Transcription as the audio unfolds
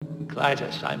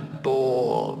Clytus, I'm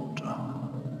bored.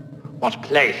 What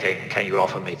plaything can you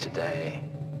offer me today?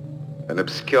 An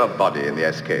obscure body in the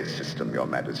SK system, Your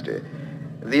Majesty.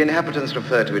 The inhabitants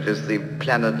refer to it as the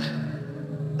planet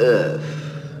Earth.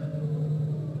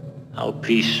 How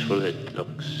peaceful it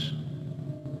looks.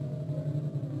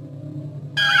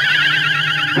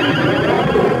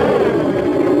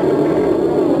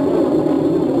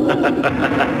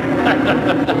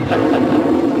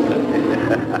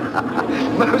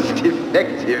 Most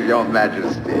effective, Your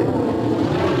Majesty.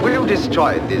 Will you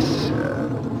destroy this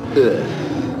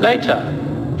Earth? Later.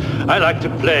 I like to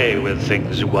play with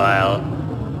things a while.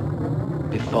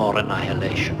 Before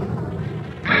annihilation.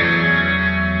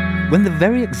 When the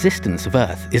very existence of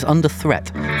Earth is under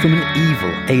threat from an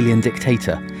evil alien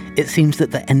dictator, it seems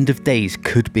that the end of days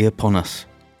could be upon us.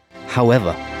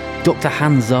 However, Dr.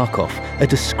 Hans Zarkov, a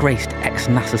disgraced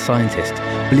ex-NASA scientist,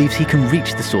 believes he can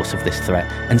reach the source of this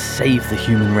threat and save the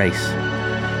human race.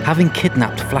 Having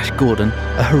kidnapped Flash Gordon,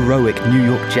 a heroic New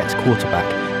York Jets quarterback,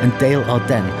 and Dale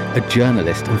Arden, a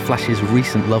journalist and Flash's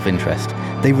recent love interest,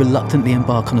 they reluctantly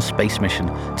embark on a space mission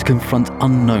to confront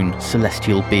unknown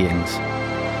celestial beings.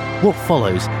 What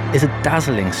follows is a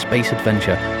dazzling space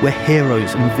adventure where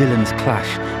heroes and villains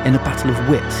clash in a battle of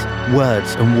wits,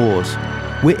 words and wars.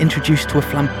 We're introduced to a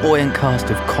flamboyant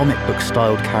cast of comic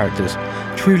book-styled characters,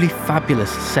 truly fabulous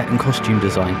set and costume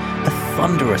design, a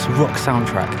thunderous rock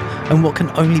soundtrack, and what can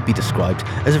only be described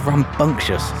as a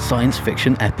rambunctious science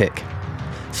fiction epic.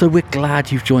 So we're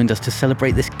glad you've joined us to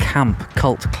celebrate this camp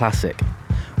cult classic.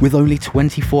 With only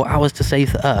 24 hours to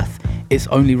save the Earth, it's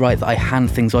only right that I hand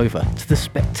things over to the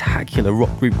spectacular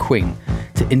rock group Queen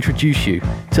to introduce you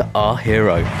to our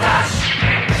hero.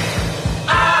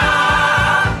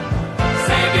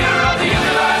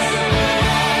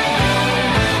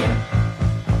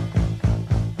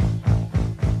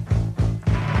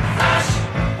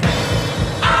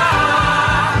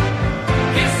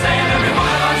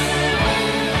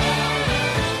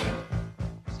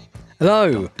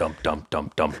 Hello. Dum dum dum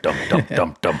dum dum dum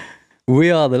dum dum. We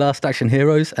are the Last Action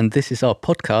Heroes, and this is our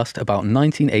podcast about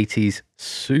 1980s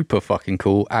super fucking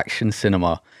cool action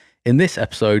cinema. In this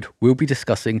episode, we'll be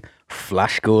discussing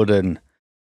Flash Gordon.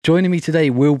 Joining me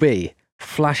today will be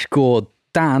Flash Gord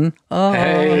Dan.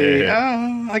 Hey,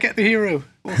 I get the hero.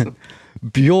 Awesome.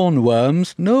 Bjorn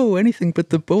Worms. No, anything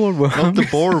but the boar worms. Not the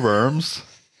boar worms.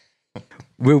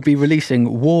 We'll be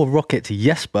releasing War Rocket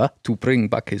Jesper to bring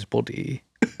back his body.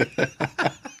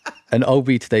 And I'll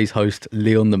be today's host,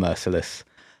 Leon the Merciless.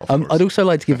 I'd also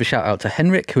like to give a shout out to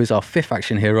Henrik, who is our fifth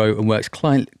action hero and works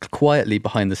quietly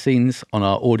behind the scenes on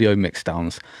our audio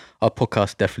mixdowns. Our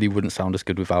podcast definitely wouldn't sound as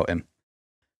good without him.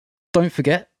 Don't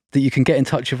forget that you can get in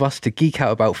touch with us to geek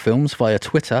out about films via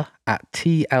Twitter at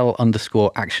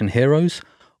TL_actionheroes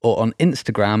or on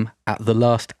Instagram at The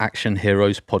Last Action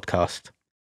Heroes Podcast.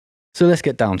 So let's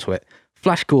get down to it.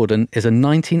 Flash Gordon is a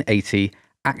 1980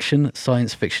 action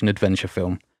science fiction adventure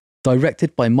film.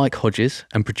 Directed by Mike Hodges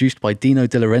and produced by Dino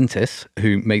De Laurentiis,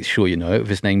 who makes sure you know it with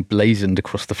his name blazoned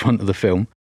across the front of the film.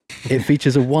 It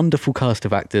features a wonderful cast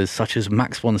of actors such as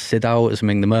Max von Sydow as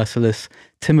Ming the Merciless,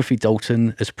 Timothy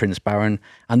Dalton as Prince Baron,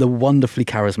 and the wonderfully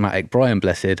charismatic Brian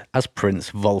Blessed as Prince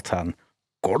Voltan.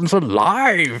 Gordon's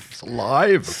alive! It's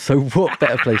alive! So what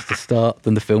better place to start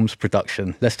than the film's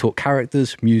production? Let's talk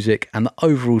characters, music, and the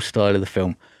overall style of the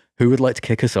film. Who would like to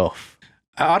kick us off?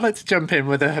 I'd like to jump in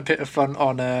with a bit of fun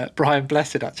on Brian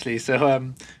Blessed, actually.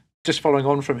 So just following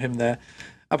on from him there.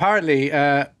 Apparently,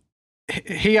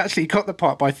 he actually got the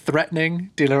part by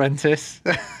threatening De Laurentiis.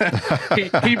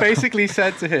 he basically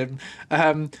said to him,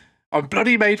 I'm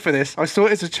bloody made for this. I saw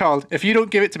it as a child. If you don't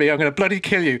give it to me, I'm going to bloody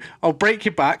kill you. I'll break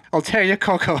your back. I'll tear your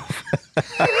cock off.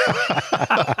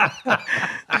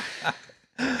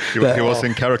 He was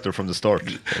in character from the start.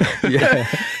 Yeah,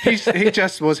 he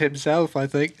just was himself, I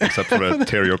think. Except for the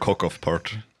tear your cock off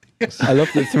part. I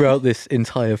love that throughout this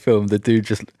entire film, the dude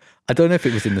just, I don't know if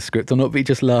it was in the script or not, but he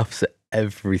just laughs at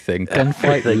everything.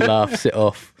 Gunfight, laughs it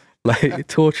off. Like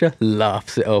torture,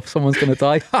 laughs it off. Someone's going to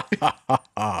die.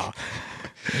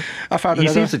 He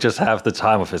seems to just have the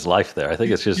time of his life there. I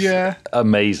think it's just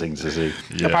amazing to see.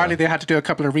 Yeah. Apparently they had to do a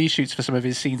couple of reshoots for some of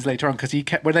his scenes later on because he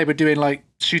kept, when they were doing like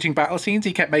shooting battle scenes,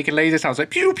 he kept making laser sounds like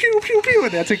pew, pew, pew, pew,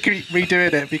 and they had to keep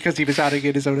redoing it because he was adding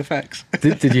in his own effects.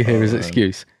 Did you hear his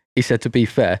excuse? He said, to be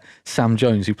fair, Sam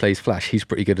Jones, who plays Flash, he's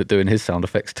pretty good at doing his sound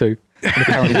effects too. And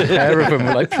apparently the pair of them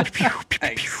were like pew, pew,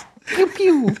 pew, pew,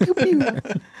 pew, pew, pew.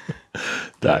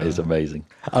 That is amazing.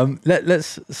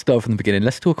 Let's start from the beginning.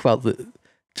 Let's talk about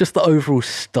just the overall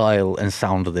style and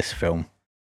sound of this film.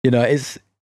 You know, it's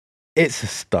a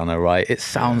stunner, right? It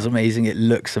sounds amazing. It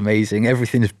looks amazing.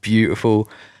 Everything is beautiful.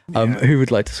 Who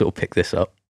would like to sort of pick this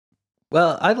up?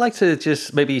 Well, I'd like to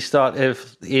just maybe start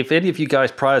if any of you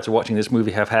guys prior to watching this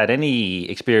movie have had any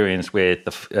experience with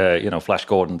the Flash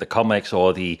Gordon, the comics,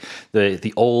 or the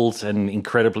old and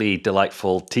incredibly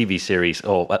delightful TV series,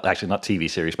 or actually not TV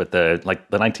series, but the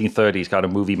 1930s kind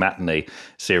of movie matinee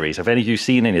series. Have any of you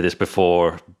seen any of this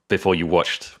before you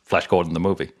watched Flash Gordon the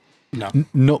movie? No,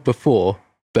 not before,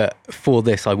 but for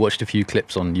this, I watched a few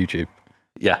clips on YouTube.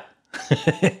 Yeah.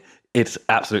 It's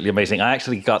absolutely amazing. I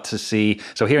actually got to see,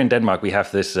 so here in Denmark, we have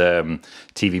this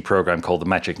TV program called The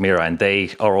Magic Mirror, and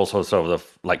they are also sort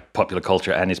of like popular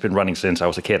culture, and it's been running since I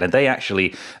was a kid. And they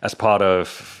actually, as part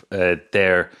of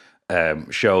their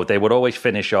show, they would always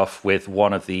finish off with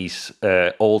one of these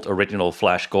old original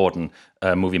Flash Gordon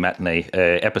movie matinee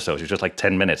episodes. It was just like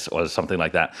 10 minutes or something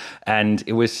like that. And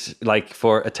it was like,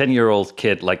 for a 10-year-old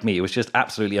kid like me, it was just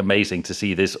absolutely amazing to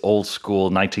see this old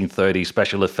school 1930s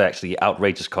special effects, the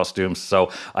outrageous costumes. So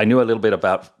I knew a little bit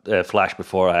about Flash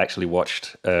before I actually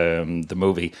watched the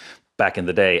movie back in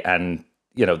the day. And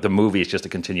the movie is just a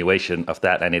continuation of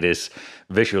that, and it is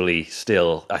visually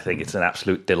still, I think it's an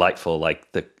absolute delightful,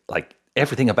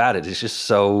 everything about it is just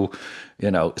so,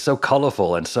 so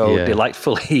colorful and so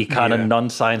delightfully kind of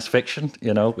non-science fiction,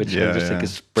 which I just think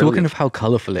is brilliant. Talking of how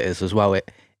colorful it is as well,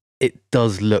 it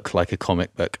does look like a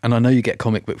comic book. And I know you get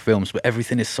comic book films, but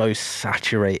everything is so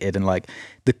saturated, and like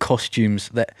the costumes,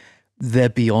 they're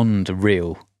beyond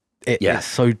real. It's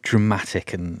so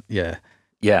dramatic, and the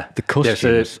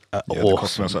costumes are awesome. The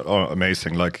costumes are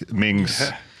amazing. Like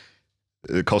Ming's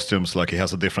costumes, like he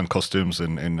has a different costumes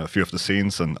in a few of the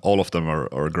scenes, and all of them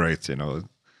are great.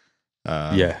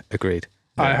 Agreed.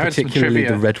 I heard particularly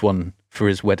some the red one for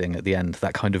his wedding at the end.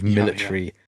 That kind of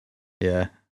military. Yeah.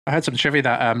 I heard some trivia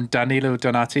that Danilo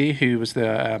Donati, who was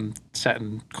the set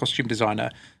and costume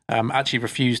designer, actually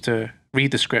refused to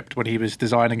read the script when he was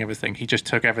designing everything. He just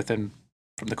took everything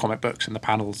from the comic books and the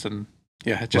panels, and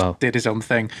did his own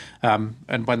thing.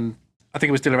 And when I think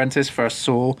it was De Laurentiis first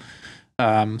saw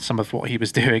some of what he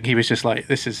was doing, he was just like,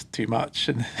 "This is too much."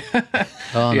 And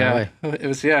no way. It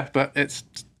was but it's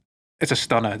a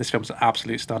stunner. This film's an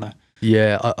absolute stunner.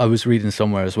 Yeah, I was reading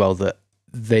somewhere as well that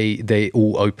they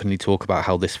all openly talk about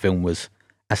how this film was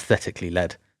aesthetically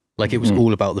led. Like it was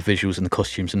all about the visuals and the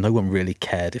costumes, and no one really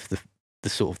cared if the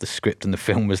sort of the script and the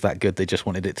film was that good. They just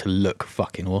wanted it to look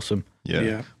fucking awesome.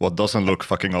 Yeah. What doesn't look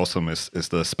fucking awesome is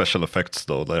the special effects,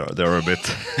 though. They're a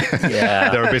bit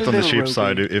they're a bit on the cheap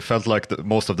side. It felt like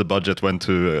most of the budget went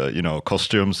to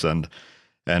costumes and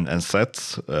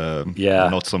sets.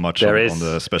 Not so much on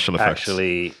the special effects.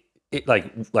 Actually,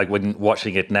 like when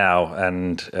watching it now,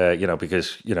 and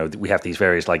because we have these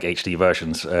various like HD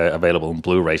versions available on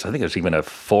Blu-rays. I think there's even a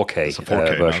 4K,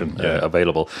 version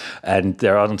available, and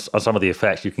there on some of the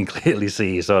effects you can clearly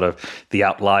see sort of the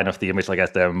outline of the image, like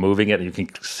as they're moving it, and you can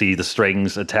see the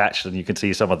strings attached, and you can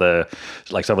see some of the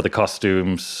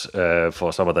costumes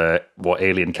for some of the more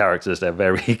alien characters. They're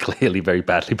very clearly very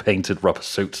badly painted rubber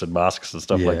suits and masks and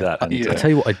stuff like that. And, I tell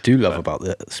you what I do love about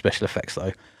the special effects,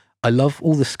 though. I love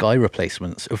all the sky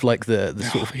replacements of like the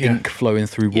sort of ink flowing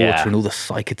through water and all the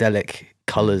psychedelic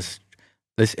colors.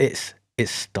 It's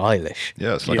stylish.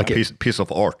 Yeah, it's like a piece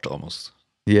of art almost.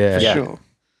 Yeah, for sure.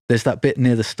 There's that bit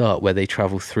near the start where they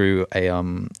travel through a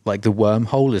like the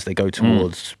wormhole as they go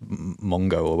towards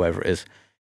Mongo or wherever it is,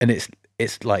 and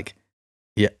it's like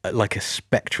like a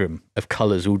spectrum of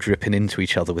colors all dripping into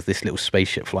each other with this little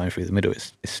spaceship flying through the middle.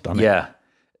 It's stunning. Yeah,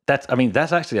 that's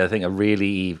actually I think a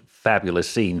really fabulous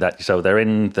scene. So they're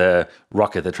in the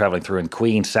rocket they're traveling through, and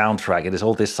Queen soundtrack, it is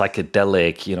all this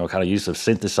psychedelic kind of use of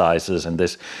synthesizers, and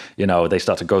this they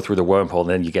start to go through the wormhole, and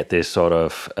then you get this sort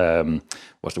of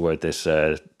what's the word, this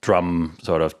drum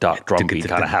sort of dark drum beat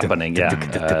kind of happening,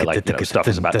 stuff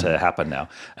is about to happen now.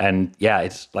 And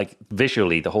it's like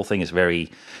visually the whole thing is very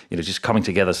just coming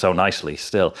together so nicely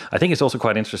still. I think it's also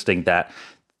quite interesting that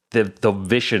the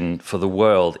vision for the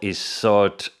world is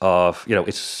sort of,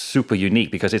 it's super unique,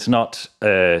 because it's not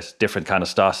a different kind of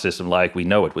star system like we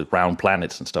know it with round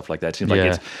planets and stuff like that. It seems like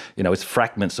it's, it's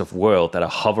fragments of world that are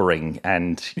hovering,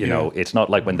 and, it's not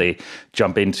like when they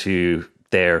jump into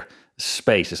their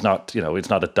space, it's not, it's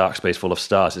not a dark space full of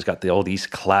stars. It's got all these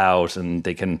clouds, and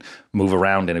they can move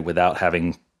around in it without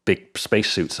having big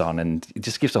spacesuits on, and it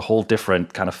just gives a whole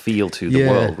different kind of feel to the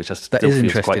world, which that is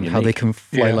interesting. How they can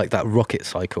fly like that rocket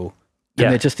cycle, and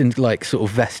they're just in like sort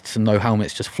of vests and no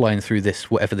helmets, just flying through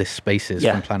this whatever this space is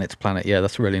from planet to planet. Yeah,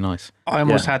 that's really nice. I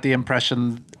almost had the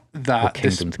impression that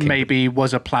this maybe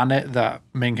was a planet that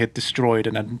Ming had destroyed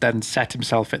and then set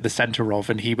himself at the center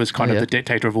of, and he was kind of the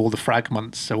dictator of all the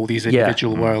fragments, so all these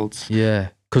individual worlds. Yeah,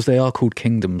 because they are called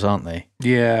kingdoms, aren't they?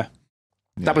 Yeah.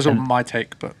 That was all my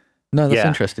take, but no, that's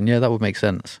interesting. Yeah, that would make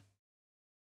sense.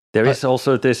 There is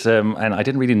also this, and I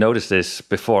didn't really notice this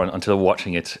before until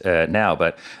watching it now,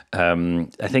 but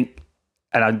I think,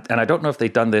 and I don't know if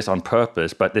they've done this on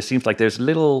purpose, but there seems like they're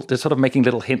sort of making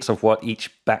little hints of what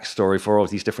each backstory for all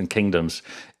of these different kingdoms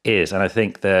is, and I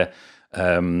think the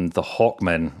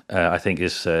Hawkmen, I think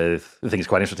is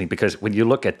quite interesting, because when you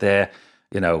look at their,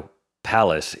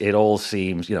 palace, it all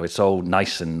seems, it's so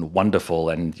nice and wonderful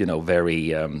and,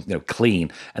 very,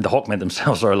 clean. And the Hawkmen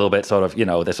themselves are a little bit sort of,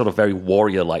 they're sort of very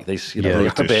warrior-like. They're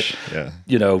a bit,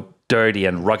 dirty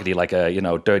and ruggedy, like a,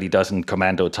 Dirty Dozen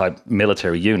commando type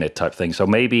military unit type thing. So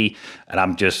maybe, and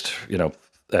I'm just,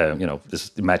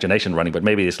 this imagination running, but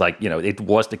maybe it's like, it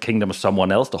was the kingdom of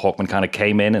someone else. The Hawkmen kind of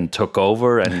came in and took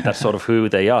over, and that's sort of who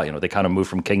they are. They kind of move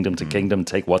from kingdom to kingdom,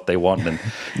 take what they want. And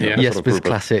yes, this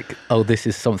classic, this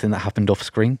is something that happened off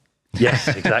screen. Yes,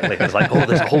 exactly. It's like,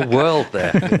 there's a whole world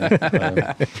there.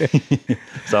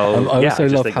 So I also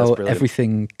love how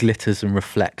everything glitters and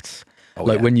reflects.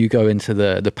 When you go into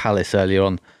the palace earlier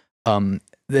on,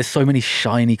 there's so many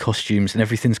shiny costumes and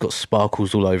everything's got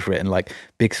sparkles all over it, and like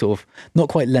big sort of, not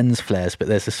quite lens flares, but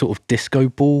there's a sort of disco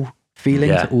ball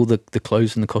feeling to all the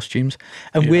clothes and the costumes.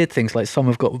 And weird things, like some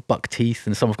have got buck teeth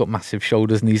and some have got massive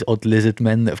shoulders, and these odd lizard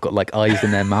men that have got like eyes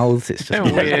in their mouths. It's just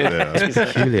weird. It's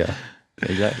peculiar.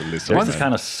 Exactly. There's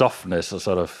kind of softness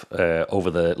sort of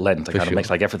over the lens that kind of makes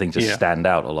like everything just stand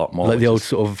out a lot more. Like the old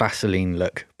sort of Vaseline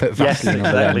look. Put Vaseline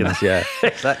on the lens,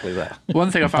 exactly that. One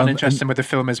thing I found interesting with the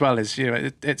film as well is,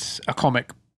 it's a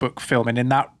comic book film, and in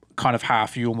that kind of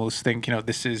half, you almost think,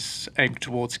 this is aimed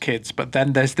towards kids, but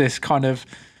then there's this kind of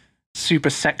super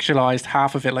sexualized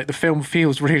half of it. Like the film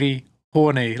feels really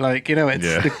horny, like,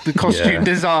 it's the costume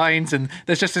designs, and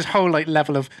there's just this whole like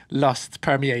level of lust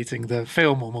permeating the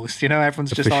film almost,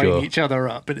 everyone's just eyeing each other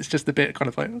up, and it's just a bit kind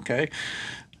of like, okay.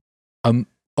 I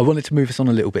wanted to move us on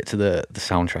a little bit to the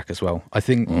soundtrack as well. I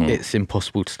think it's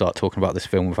impossible to start talking about this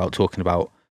film without talking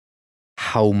about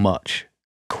how much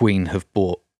Queen have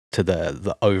brought to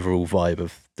the overall vibe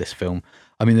of this film.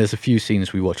 I mean, there's a few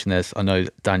scenes we watch, and I know,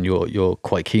 Dan, you're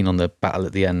quite keen on the battle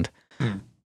at the end,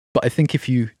 but I think if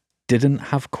you didn't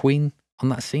have Queen on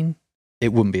that scene,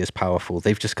 it wouldn't be as powerful.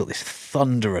 They've just got this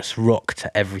thunderous rock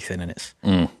to everything, and it's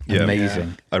amazing.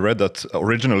 Yeah. I read that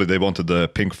originally they wanted the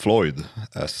Pink Floyd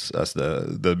as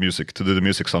the music, to do the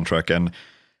music soundtrack, and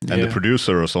the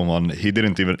producer or someone, he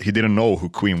didn't know who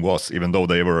Queen was, even though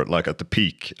they were like at the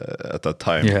peak at that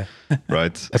time. Yeah,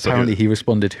 right. Apparently, he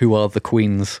responded, "Who are the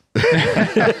Queens?"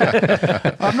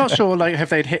 I'm not sure, like, if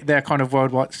they'd hit their kind of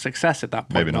worldwide success at that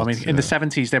point. Maybe not. I mean, in the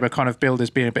 70s, they were kind of billed as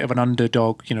being a bit of an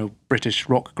underdog, British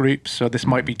rock group. So this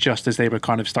might be just as they were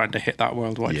kind of starting to hit that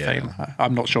worldwide fame.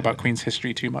 I'm not sure about Queen's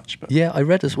history too much, but I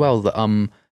read as well that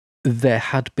there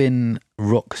had been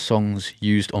rock songs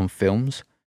used on films,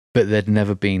 but there'd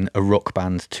never been a rock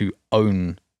band to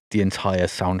own the entire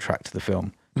soundtrack to the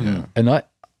film. Yeah. And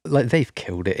they've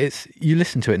killed it. You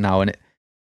listen to it now, and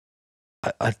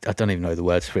I don't even know the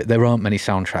words for it. There aren't many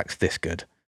soundtracks this good.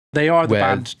 They are the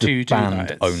band to do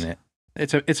that. Own it.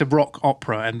 It's a rock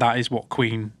opera, and that is what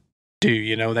Queen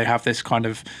do. They have this kind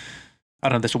of, I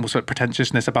don't know, this almost sort of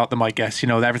pretentiousness about them, I guess.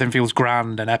 Everything feels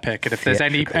grand and epic. And if there's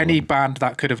any band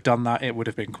that could have done that, it would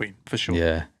have been Queen, for sure.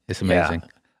 Yeah, it's amazing. Yeah.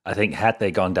 I think had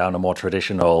they gone down a more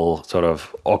traditional sort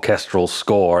of orchestral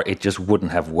score, it just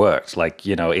wouldn't have worked. Like,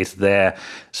 it's their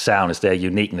sound, it's their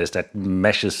uniqueness that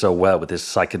meshes so well with this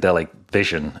psychedelic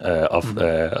vision of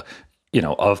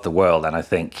the world. And I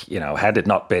think, had it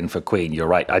not been for Queen, you're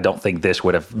right, I don't think this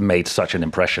would have made such an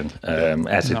impression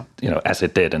as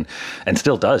it did, and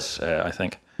still does, I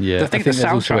think. Yeah, I think the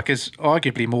soundtrack is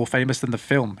arguably more famous than the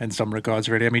film in some regards.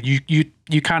 Really, I mean,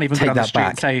 you can't even go down the street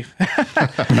and say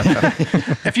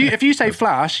if you say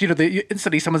Flash,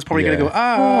 instantly someone's probably going to go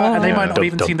and they might not have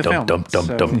even seen the film.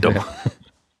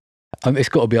 It's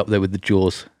got to be up there with the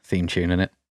Jaws theme tune, isn't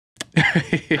it?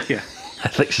 Yeah, I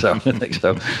think so.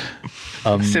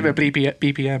 Similar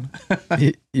BPM.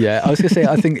 Yeah, I was going to say,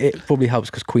 I think it probably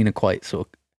helps because Queen are quite sort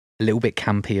of a little bit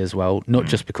campy as well, not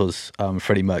just because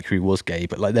Freddie Mercury was gay,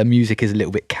 but like their music is a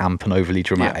little bit camp and overly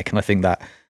dramatic, and I think that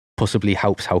possibly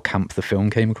helps how camp the film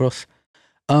came across.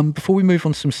 Before we move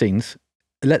on to some scenes,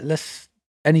 let's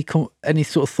any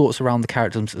sort of thoughts around the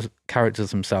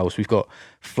characters themselves. We've got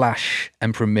Flash,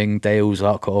 Emperor Ming, Dale,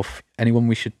 Zarkov. Anyone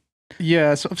we should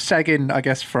Yeah, sort of segging, I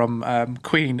guess, from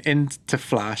Queen into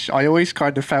Flash. I always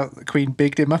kind of felt that Queen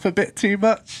bigged him up a bit too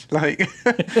much. Like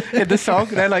in the song,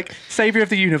 they're like, "Savior of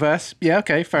the universe." Yeah,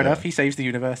 okay, fair enough. He saves the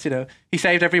universe. You know, he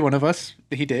saved every one of us.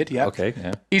 He did. Yeah. Okay.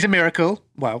 Yeah. He's a miracle.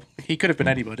 Well, he could have been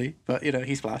anybody, but you know,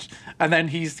 he's Flash. And then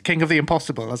he's King of the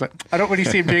Impossible. I was like, I don't really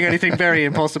see him doing anything very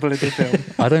impossible in this film.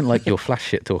 I don't like your Flash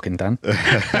shit talking, Dan.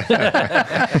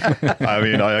 I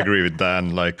mean, I agree with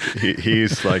Dan. Like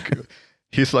he's like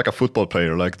a football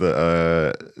player, like in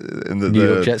the New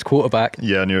York Jets quarterback.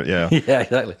 Yeah, Yeah,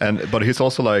 exactly. But he's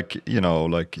also like, you know,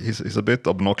 like he's a bit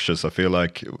obnoxious. I feel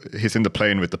like he's in the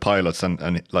plane with the pilots,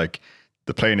 and like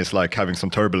the plane is like having some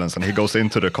turbulence, and he goes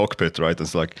into the cockpit, right? And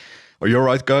it's like, "Are you all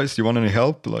right, guys? Do you want any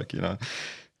help?" Like, you know.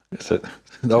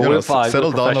 No, we're fine.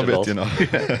 Settle we're down a bit, you know.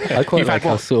 I quite You've like had how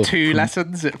what, sort of 2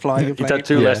 lessons at flying a plane? He's had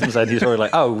 2 lessons, and he's already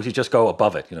like, "Oh, you just go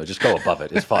above it. You know, just go above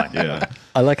it. It's fine." Yeah.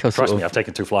 I like how Trust sort me, of I've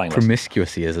taken 2 flying lessons.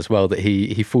 promiscuous he is as well. That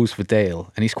he falls for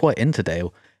Dale, and he's quite into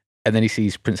Dale. And then he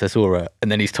sees Princess Aura,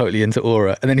 and then he's totally into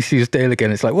Aura, and then he sees Dale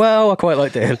again. It's like, well, I quite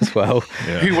like Dale as well.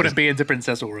 Yeah. Who wouldn't be into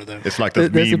Princess Aura though? It's like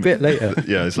that There's meme. a bit later.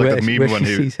 Yeah, it's like where- that meme where when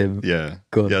she he sees him. Yeah,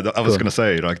 Go on, yeah. I go was on. gonna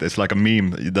say, like, it's like a meme.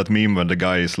 That meme when the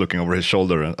guy is looking over his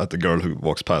shoulder at the girl who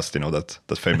walks past. You know, that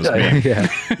famous meme. Yeah.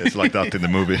 It's like that in the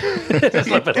movie. It's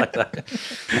a little bit like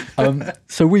that.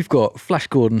 So we've got Flash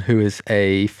Gordon, who is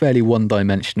a fairly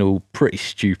one-dimensional, pretty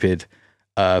stupid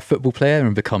football player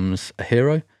and becomes a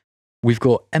hero. We've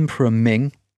got Emperor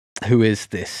Ming, who is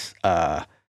this...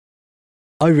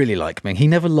 I really like Ming. He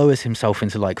never lowers himself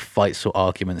into like fights or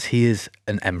arguments. He is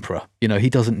an emperor. You know, he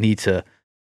doesn't need to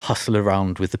hustle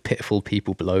around with the pitiful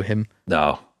people below him.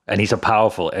 No. And he's a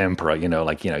powerful emperor, you know,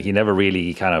 like, you know, he never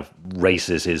really kind of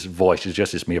raises his voice. It's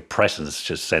just his mere presence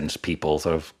just sends people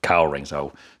sort of cowering.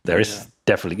 So there is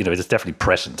definitely, you know, there's definitely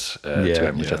presence to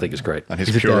him, which I think is great. And He's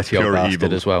a dirty old bastard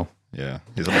evil as well. Yeah,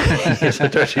 He's a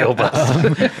dirty old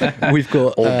bastard. We've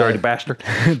got Old dirty bastard.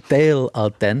 Dale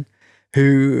Arden,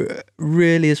 who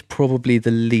really is probably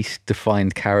the least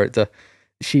defined character.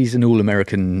 She's an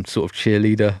all-American sort of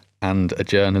cheerleader and a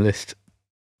journalist.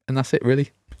 And that's it,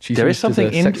 really. She's There is used as a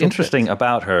something sex object. interesting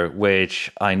about her,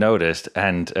 which I noticed.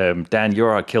 And Dan,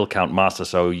 you're our kill count master,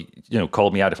 so you know,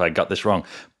 call me out if I got this wrong.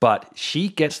 But she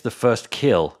gets the first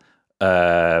kill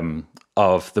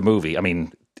of the movie. I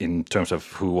mean, in terms of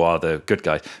who are the good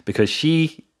guys, because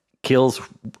she kills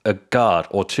a guard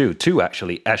or two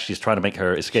actually, as she's trying to make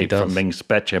her escape from Ming's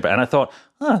bedchamber. And I thought,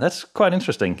 that's quite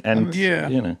interesting. And you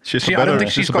know, she's See, a I don't better,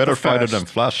 think she's a got better the fighter first. than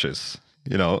Flash is.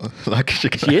 You know, like she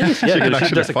she is. Yeah, can she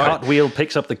actually does a fight. cartwheel,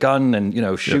 picks up the gun, and you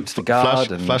know, shoots the guard.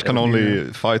 Flash can only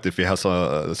fight if he has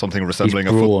something resembling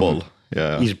a brawn. football.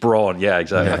 Yeah, He's brawn. Yeah,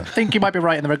 exactly. I think you might be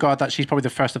right in the regard that she's probably the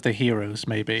first of the heroes,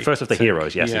 maybe. First of the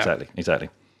heroes. Yes, Yeah. exactly.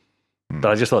 But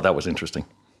I just thought that was interesting.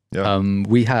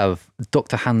 We have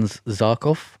Dr. Hans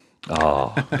Zarkov.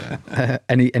 Oh,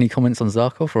 Any comments on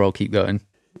Zarkov, or I'll keep going?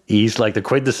 he's like the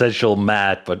quintessential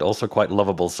mad, but also quite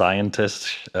lovable scientist,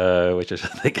 which I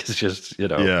think is just, you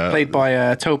know. yeah. Played by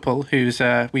Topol, who's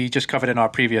we just covered in our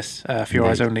previous Few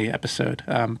Eyes Only episode.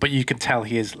 But you can tell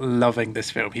he is loving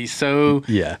this film. He's so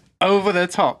over the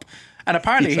top. And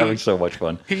apparently He's having so much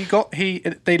fun.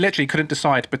 They literally couldn't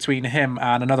decide between him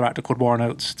and another actor called Warren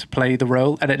Oates to play the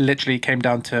role, and it literally came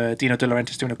down to Dino De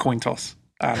Laurentiis doing a coin toss.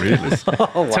 And it was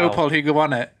Topol who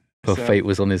won it. But fate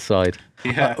was on his side.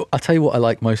 Yeah. I'll tell you what I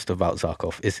like most about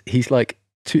Zarkov is he's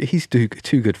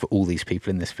too good for all these people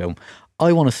in this film.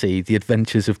 I want to see the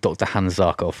adventures of Dr. Hans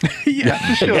Zarkov. Yeah,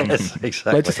 for sure. Yes,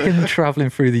 exactly. Like just him traveling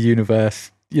through the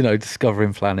universe, you know,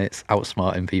 discovering planets,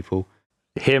 outsmarting people.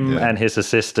 Him and his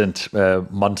assistant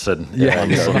Munson. Yeah,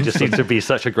 He just seems to be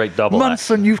such a great double act.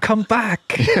 Munson, you've come back.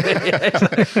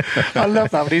 I love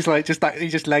that when he's like he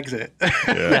just legs it.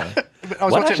 Yeah. I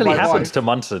was What watching actually my happens wife. to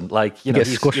Munson? Like, you He know,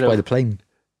 gets squashed by the plane.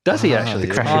 Does he actually?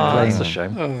 the crashing plane. That's a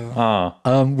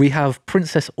shame. We have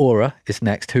Princess Aura is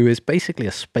next, who is basically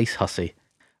a space hussy.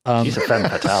 She's a femme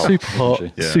fatale. Super hot,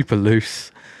 isn't Yeah. super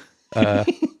loose.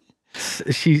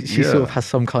 She sort of has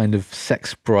some kind of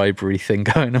sex bribery thing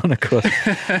going on across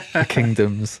the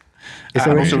kingdoms. Is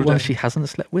there also anyone the- she hasn't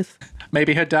slept with?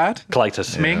 Maybe her dad. she?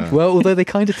 Clytus. Ming. Well, although they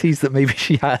kind of tease that maybe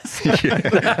she has.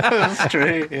 That's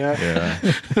true. Yeah.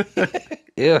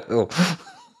 Yeah. Ew.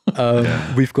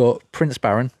 We've got Prince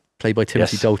Baron, played by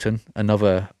Timothy Yes. Dalton,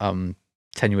 another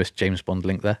tenuous James Bond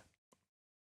link there.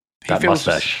 That feels-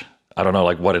 mustache. I don't know,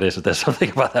 like what it is. But there's something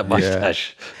about that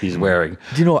mustache he's wearing.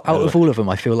 Do you know what? Out of all of them,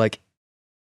 I feel like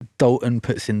Dalton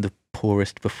puts in the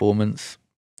poorest performance.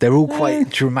 They're all quite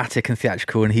dramatic and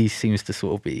theatrical, and he seems to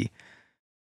sort of be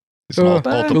It's an we'll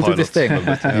autopilot. do this thing. a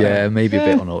little bit, Yeah, maybe a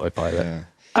bit on autopilot. Yeah.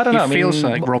 I don't know. He feels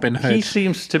like Robin Hood. He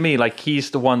seems to me like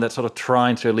he's the one that's sort of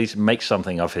trying to at least make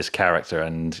something of his character,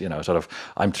 and sort of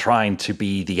I'm trying to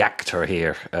be the actor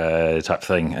here, type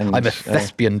thing. And I'm a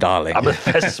thespian, darling. I'm a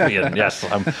thespian. Yes,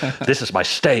 this is my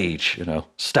stage.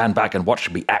 Stand back and watch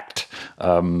me act.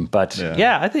 But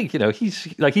I think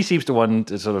he's like he seems the one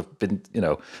to sort of been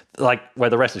like where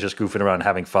the rest is just goofing around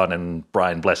having fun, and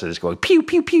Brian Blessed is going pew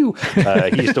pew pew.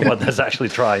 He's the one that's actually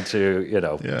trying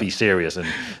to be serious, and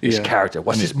his character.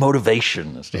 What's his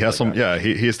motivation? He has some. Yeah,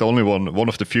 he's the only one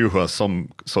of the few who has some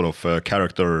sort of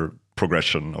character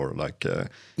progression or like.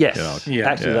 Yes,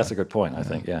 actually, that's a good point. I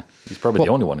think. Yeah, he's probably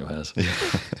the only one who has.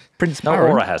 Prince no,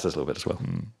 Baron. Aura has this a little bit as well.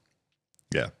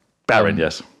 Yeah, Baron.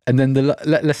 Yes, and then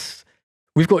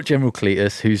we've got General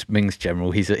Cletus, who's Ming's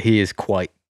general. He is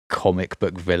quite comic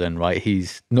book villain, right?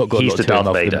 He's not got a lot to him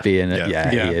other than being he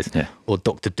is, or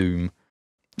Doctor Doom.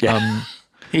 Yeah.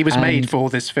 He was made for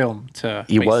this film to.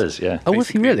 He was, yeah. Oh, was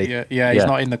he really? Yeah, he's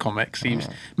not in the comics. He was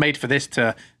made for this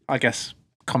to, I guess,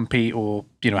 compete or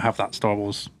have that Star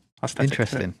Wars aesthetic.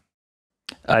 Interesting.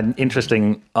 And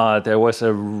interesting. There was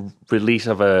a release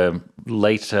of a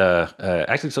later,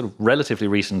 actually, sort of relatively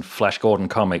recent Flash Gordon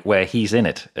comic where he's in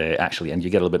it, actually, and you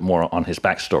get a little bit more on his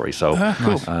backstory. So,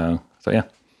 cool.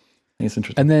 It's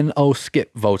interesting. And then I'll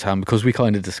skip Voltan because we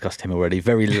kind of discussed him already.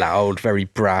 Very loud, very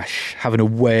brash, having a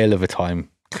whale of a time.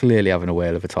 Clearly having a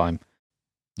whale of a time.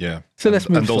 Yeah. So let's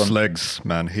move on. And those legs,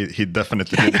 man. He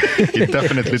definitely did. He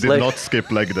definitely did not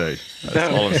skip leg day.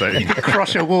 That's all I'm saying.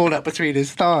 Crush a wall up between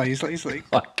his thighs. He's like,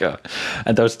 oh my God.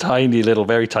 And those tiny little,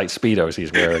 very tight Speedos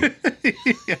he's wearing.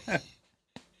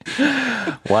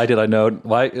 Why did I know?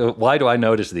 Why do I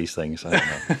notice these things? I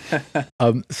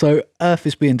don't know. So Earth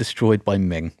is being destroyed by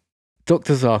Ming.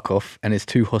 Dr. Zarkov and his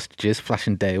two hostages, Flash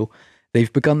and Dale,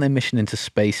 they've begun their mission into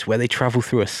space where they travel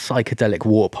through a psychedelic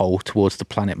warp hole towards the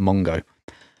planet Mongo.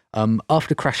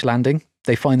 After crash landing,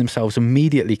 they find themselves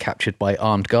immediately captured by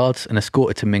armed guards and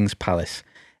escorted to Ming's palace.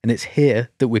 And it's here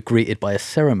that we're greeted by a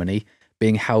ceremony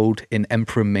being held in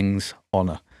Emperor Ming's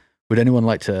honor. Would anyone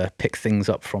like to pick things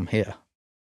up from here?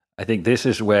 I think this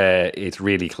is where it's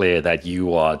really clear that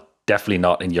you are definitely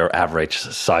not in your average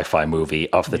sci-fi movie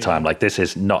of the time. Like, this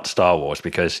is not Star Wars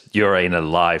because you're in a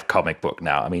live comic book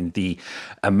now. I mean, the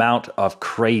amount of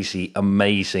crazy,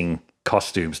 amazing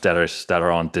costumes that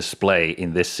are on display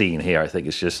in this scene here, I think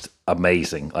is just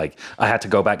amazing. Like, I had to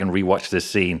go back and rewatch this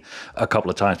scene a couple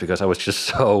of times because I was just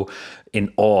so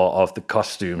in awe of the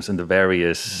costumes and the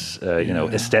various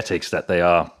aesthetics that they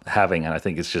are having, and I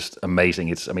think it's just amazing.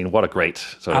 What a great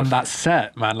sort of... And that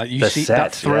set, man, like you see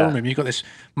that throne room, you've got this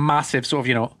massive sort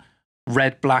of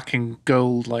red, black and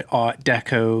gold like Art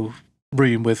Deco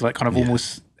room with like kind of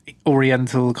almost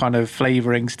Oriental kind of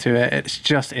flavorings to it. It's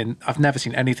just I've never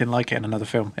seen anything like it in another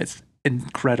film. It's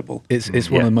incredible. It's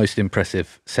one of the most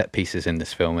impressive set pieces in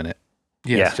this film, isn't it?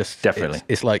 Yeah, it's just definitely.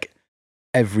 It's like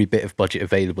every bit of budget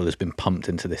available has been pumped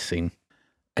into this scene.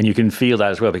 And you can feel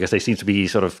that as well because they seem to be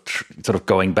sort of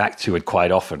going back to it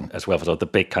quite often as well. So the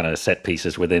big kind of set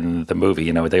pieces within the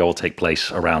movie, they all take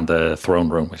place around the throne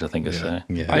room, which I think is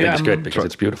is good because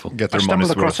it's beautiful. I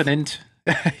stumbled across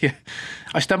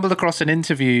I stumbled across an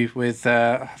interview with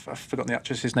I've forgotten the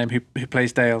actress's name who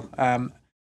plays Dale,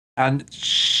 and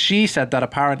she said that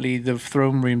apparently the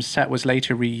throne room set was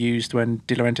later reused when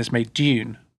De Laurentiis made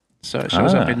Dune, so it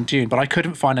shows up in Dune. But I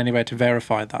couldn't find anywhere to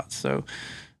verify that, so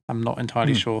I'm not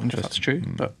entirely sure if that's true.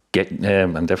 But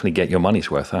and definitely get your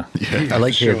money's worth, huh? I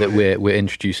like here that we're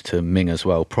introduced to Ming as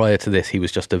well. Prior to this, he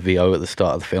was just a VO at the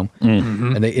start of the film,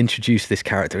 and they introduce this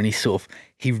character, and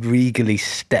he regally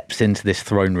steps into this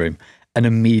throne room, and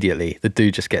immediately the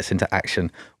dude just gets into action.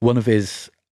 One of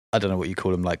his, I don't know what you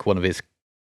call him, like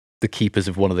the keepers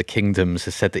of one of the kingdoms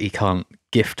has said that he can't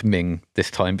gift Ming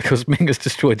this time because Ming has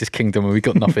destroyed his kingdom and we've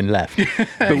got nothing left.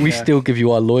 But we still give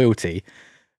you our loyalty.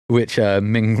 Which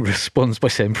Ming responds by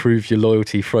saying, "Prove your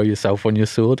loyalty, throw yourself on your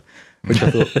sword." Which I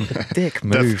thought, dick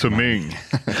move. Death to Ming.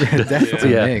 Death to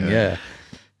Ming, yeah.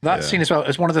 That scene as well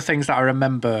is one of the things that I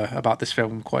remember about this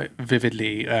film quite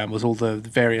vividly, was all the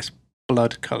various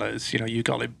blood colours. You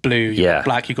got like blue, you got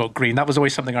black, you got green. That was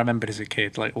always something I remembered as a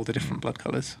kid, like all the different blood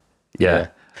colours. Yeah.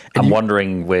 I'm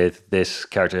wondering with this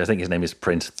character, I think his name is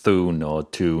Prince Thune or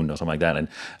Toon or something like that,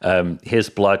 and his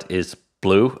blood is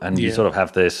blue, and you sort of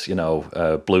have this,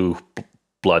 blue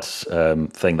bloods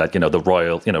thing that, the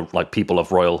royal, like people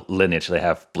of royal lineage, they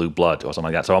have blue blood or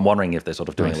something like that. So I'm wondering if they're sort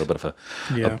of doing a little bit of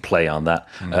a play on that.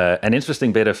 An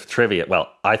interesting bit of trivia,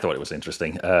 well, I thought it was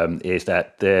interesting, is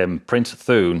that Prince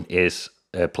Thune is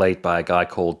played by a guy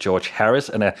called George Harris,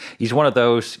 and he's one of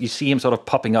those, you see him sort of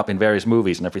popping up in various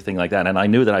movies and everything like that, and I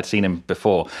knew that I'd seen him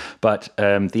before, but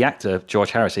the actor,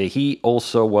 George Harris, he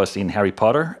also was in Harry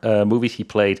Potter movies. He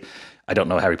played, I don't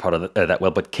know Harry Potter that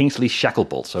well, but Kingsley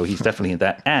Shacklebolt, so he's definitely in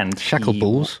that. And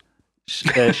Shackleballs?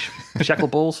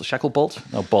 Shacklebolt?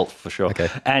 No, Bolt for sure. Okay.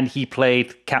 And he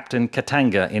played Captain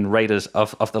Katanga in Raiders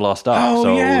of the Lost Ark. Oh,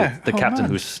 so yeah. the captain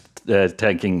who's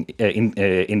taking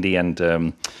Indy and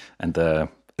the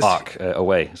Ark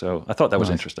away. So I thought that was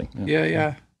interesting.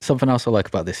 Yeah. Something else I like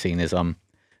about this scene is not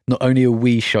only are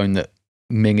we shown that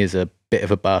Ming is a bit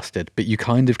of a bastard, but you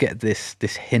kind of get this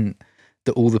hint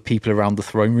that all the people around the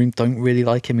throne room don't really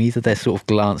like him either. There's sort of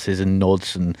glances and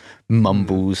nods and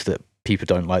mumbles that people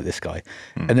don't like this guy.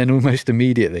 And then almost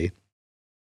immediately,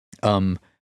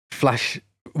 Flash,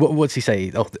 what's he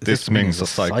say? Oh, this Ming's a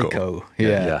psycho.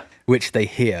 Yeah. Which they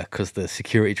hear because the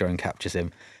security drone captures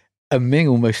him. And Ming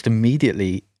almost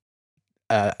immediately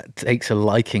takes a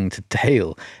liking to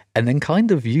Dale and then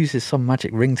kind of uses some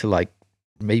magic ring to like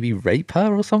maybe rape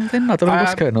her or something. I don't know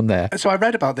what's going on there. So I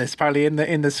read about this. Apparently,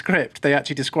 in the script, they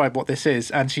actually describe what this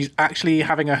is, and she's actually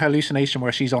having a hallucination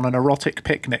where she's on an erotic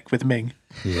picnic with Ming.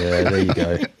 Yeah, there you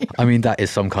go. I mean, that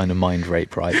is some kind of mind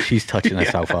rape, right? She's touching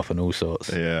herself up and all sorts.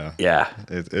 Yeah.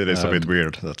 It is a bit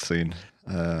weird, that scene.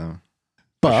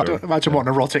 But Imagine what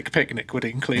an erotic picnic would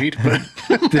include. But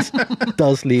this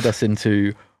does lead us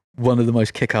into one of the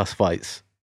most kick-ass fights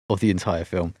of the entire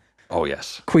film. Oh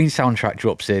yes. Queen's soundtrack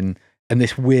drops in, and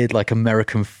this weird, like,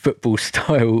 American football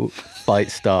style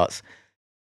fight starts.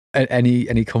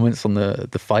 Any comments on the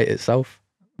fight itself?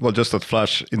 Well, just that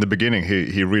Flash in the beginning,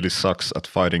 he really sucks at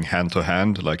fighting hand to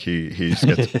hand. Like he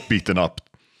gets beaten up,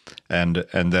 and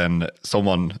then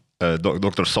someone,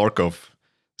 Dr. Sarkov,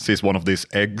 sees one of these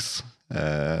eggs,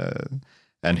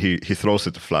 and he throws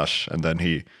it to Flash, and then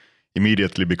he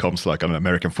immediately becomes like an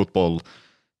American football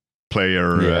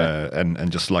player,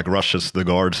 and just like rushes the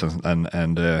guards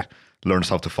and learns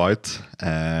how to fight.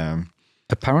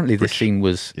 Apparently, this scene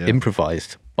was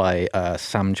improvised by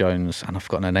Sam Jones, and I've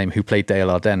forgotten her name, who played Dale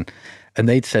Arden. And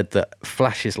they'd said that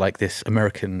Flash is like this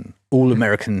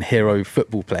all-American hero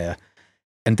football player,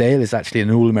 and Dale is actually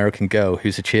an all-American girl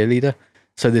who's a cheerleader.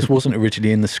 So this wasn't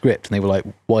originally in the script, and they were like,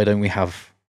 why don't we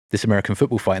have this American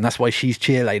football fight? And that's why she's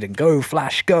cheerleading, go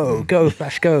Flash, go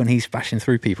Flash, go, and he's bashing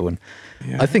through people. And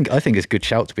I think it's a good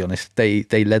shout, to be honest. They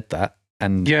led that.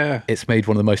 And it's made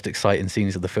one of the most exciting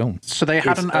scenes of the film. So they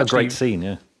hadn't a great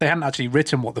scene, They hadn't actually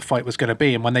written what the fight was going to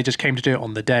be, and when they just came to do it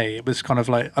on the day, it was kind of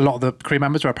like a lot of the crew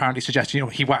members were apparently suggesting,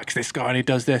 he whacks this guy and he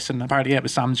does this, and apparently it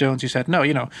was Sam Jones who said, no,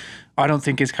 I don't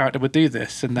think his character would do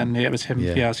this, and then it was him,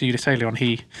 so Ulysse Leon,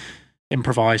 he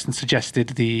improvised and suggested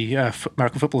the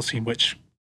American football scene, which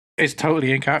is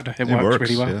totally in character. It works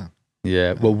really well.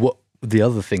 Yeah. Well, what the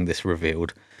other thing this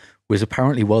revealed was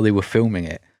apparently while they were filming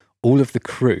it, all of the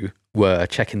crew were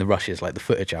checking the rushes, like the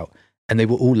footage out, and they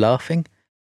were all laughing.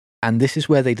 And this is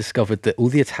where they discovered that all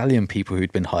the Italian people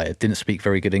who'd been hired didn't speak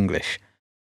very good English.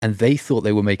 And they thought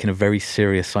they were making a very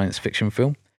serious science fiction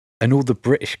film. And all the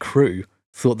British crew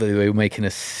thought that they were making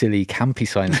a silly, campy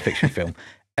science fiction film.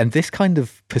 And this kind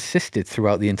of persisted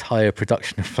throughout the entire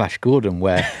production of Flash Gordon,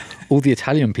 where all the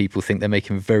Italian people think they're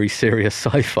making very serious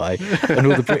sci-fi, and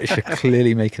all the British are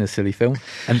clearly making a silly film.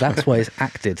 And that's why it's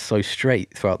acted so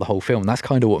straight throughout the whole film. And that's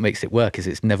kind of what makes it work, is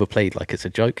it's never played like it's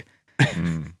a joke.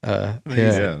 True,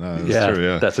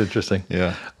 yeah. That's interesting.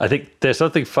 Yeah. I think there's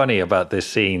something funny about this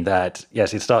scene that,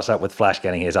 yes, it starts out with Flash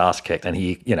getting his ass kicked, and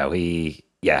he's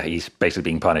basically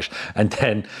being punished. And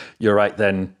then, you're right,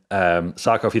 then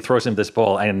Sarkov, he throws him this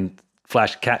ball, and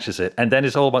Flash catches it. And then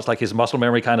it's almost like his muscle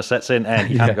memory kind of sets in, and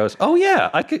he kind of goes,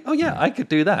 I could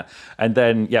do that. And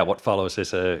then, what follows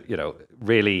is a,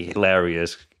 really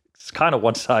hilarious, it's kind of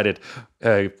one-sided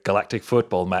galactic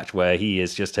football match where he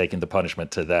is just taking the punishment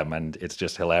to them, and it's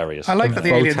just hilarious. I like that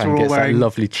the aliens were all wearing that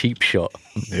lovely cheap shot.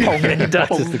 He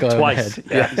does the guy twice.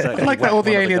 Yeah, exactly. I like that all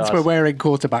the aliens were wearing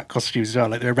quarterback costumes as well.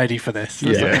 Like they're ready for this.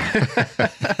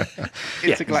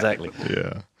 Exactly.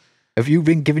 Yeah. Have you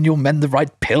been giving your men the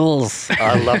right pills?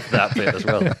 I love that bit as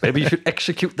well. Maybe you should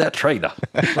execute that trainer.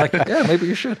 Like, maybe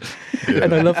you should. Yeah.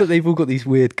 And I love that they've all got these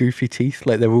weird, goofy teeth.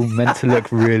 Like they're all meant to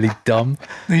look really dumb.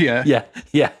 Yeah,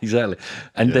 exactly.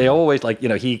 And they always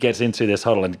he gets into this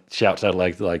huddle and shouts out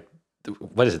like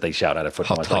what is it they shout out at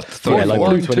football? Hot, like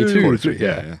Blue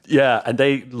 22. Yeah, and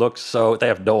they look they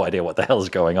have no idea what the hell is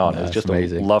going on. No, it's just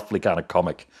amazing. A lovely kind of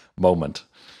comic moment.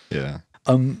 Yeah.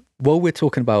 While we're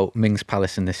talking about Ming's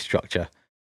palace and this structure,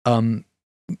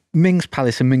 Ming's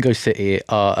palace in Mingo City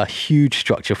are a huge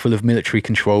structure full of military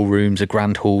control rooms, a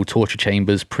grand hall, torture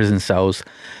chambers, prison cells,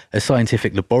 a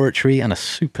scientific laboratory, and a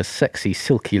super sexy,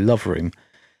 silky love room.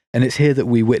 And it's here that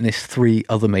we witness 3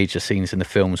 other major scenes in the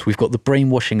films. We've got the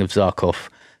brainwashing of Zarkov,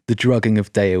 the drugging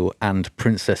of Dale, and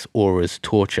Princess Aura's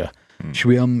torture. Should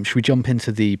we jump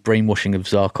into the brainwashing of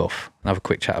Zarkov and have a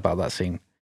quick chat about that scene?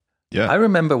 Yeah. I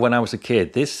remember when I was a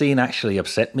kid, this scene actually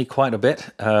upset me quite a bit.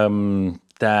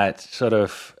 That sort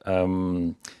of,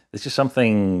 there's just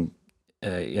something,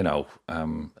 his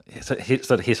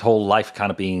whole life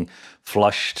kind of being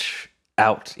flushed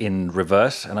out in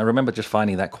reverse. And I remember just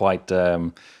finding that quite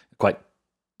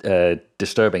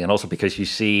disturbing. And also because you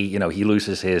see, he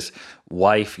loses his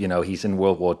wife, he's in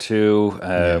World War II.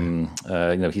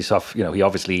 He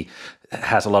obviously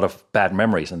has a lot of bad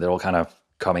memories and they're all kind of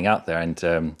coming out there. And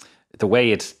the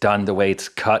way it's done, the way it's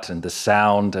cut and the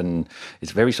sound, and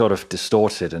it's very sort of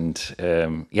distorted. And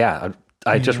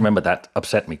I just remember that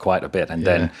upset me quite a bit. And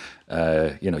then,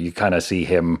 you kind of see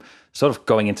him sort of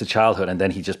going into childhood and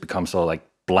then he just becomes sort of like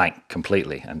blank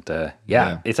completely. And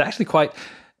it's actually quite...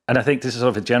 And I think this is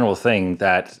sort of a general thing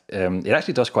that it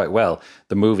actually does quite well,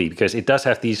 the movie, because it does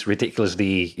have these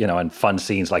ridiculously, and fun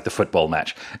scenes like the football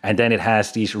match. And then it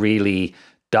has these really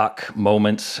dark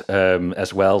moments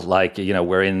as well. Like,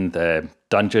 we're in the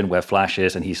dungeon where Flash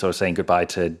is and he's sort of saying goodbye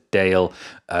to Dale.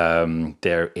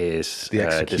 There is the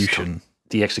execution.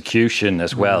 The execution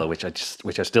as well, which I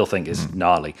still think is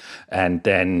gnarly, and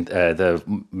then the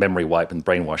memory wipe and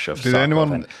brainwash of. Did Zarkov.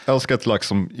 anyone else get like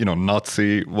some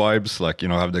Nazi vibes, like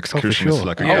have the execution is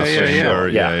like a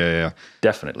yeah,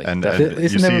 definitely. And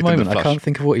isn't there a moment? I can't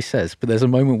think of what he says, but there's a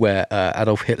moment where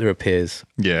Adolf Hitler appears.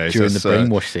 He during says, the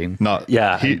brainwash scene.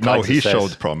 He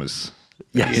showed promise.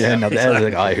 Yes. Yeah, no, there's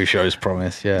a guy who shows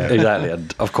promise. Yeah, exactly.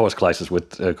 And of course,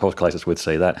 Kleisis would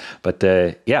say that. But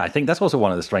I think that's also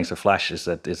one of the strengths of Flash is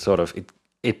that it's sort of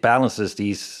it balances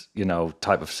these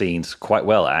type of scenes quite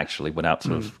well actually, without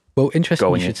sort of. Well,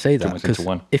 interesting you should say that, because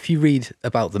if you read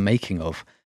about the making of,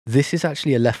 this is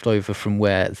actually a leftover from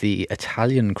where the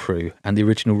Italian crew and the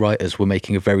original writers were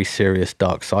making a very serious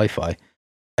dark sci-fi,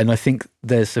 and I think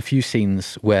there's a few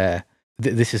scenes where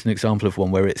this is an example of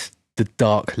one where it's the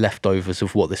dark leftovers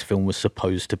of what this film was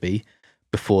supposed to be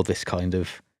before this kind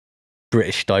of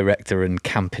British director and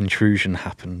camp intrusion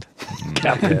happened.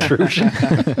 Camp intrusion.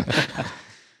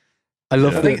 I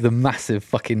love the massive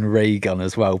fucking ray gun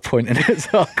as well, pointing at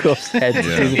Zarkov's head to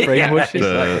do the brainwashing.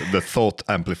 The thought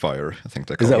amplifier, I think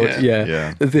they call it.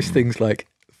 Yeah. This thing's like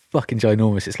fucking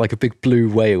ginormous. It's like a big blue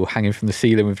whale hanging from the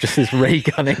ceiling with just this ray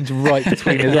gun aimed right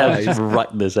between his eyes. Just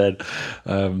right in his head.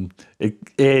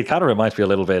 It kind of reminds me a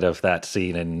little bit of that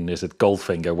scene in, is it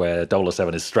Goldfinger, where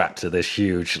 007 is strapped to this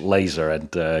huge laser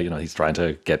and, he's trying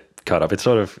to get cut up. It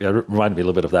sort of reminded me a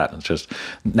little bit of that. It's just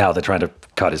now they're trying to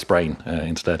cut his brain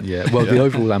instead. Yeah, well, the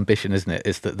overall ambition, isn't it,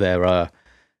 is that they're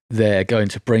going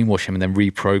to brainwash him and then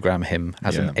reprogram him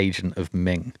as an agent of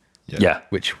Ming. Yeah.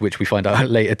 Which we find out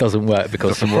later doesn't work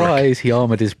because, surprise, he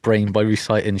armoured his brain by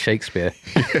reciting Shakespeare.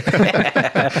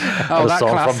 That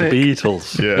song classic from the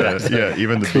Beatles. Yeah,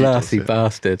 even the classy Beatles,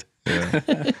 bastard. Yeah.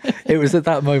 It was at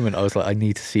that moment I was like, I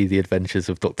need to see the adventures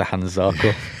of Dr. Hans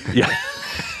Zarkov. Yeah,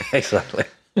 exactly.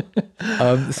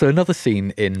 So another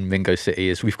scene in Mingo City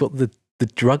is we've got the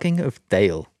drugging of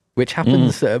Dale, which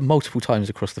happens multiple times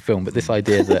across the film, but this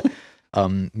idea that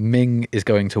Ming is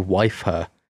going to wife her.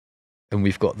 And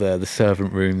we've got the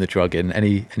servant room, the drugging.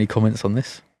 Any comments on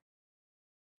this?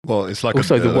 Well, it's like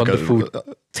also the wonderful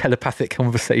telepathic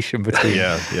conversation between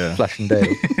Flash and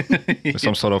Dale.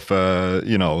 Some sort of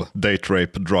date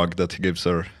rape drug that he gives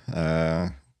her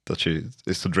that she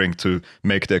is to drink to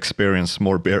make the experience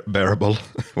more bearable.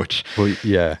 Which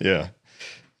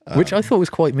which I thought was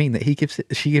quite mean that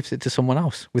she gives it to someone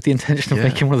else with the intention of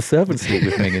making one of the servants sleep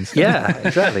with Ming instead. Yeah,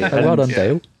 exactly. Well done,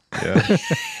 Dale. Yeah.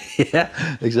 Yeah,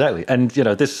 exactly. And,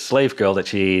 this slave girl that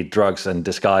she drugs and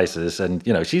disguises, and,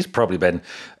 she's probably been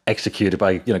executed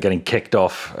by, getting kicked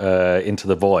off into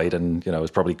the void and,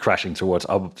 is probably crashing towards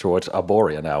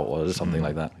Arboria now or something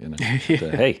like that.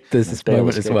 So, hey, there's this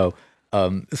moment as well.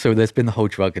 So there's been the whole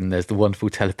drug and there's the wonderful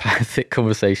telepathic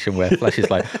conversation where Flash is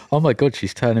like, oh my God,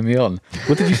 she's turning me on.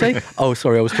 What did you say? Oh,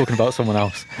 sorry, I was talking about someone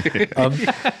else.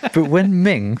 But when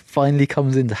Ming finally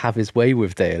comes in to have his way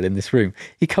with Dale in this room,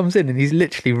 he comes in and he's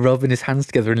literally rubbing his hands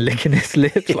together and licking his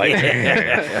lips like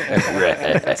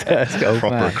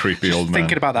proper creepy old man.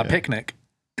 Thinking about that picnic.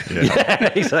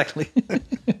 Yeah, exactly. I'm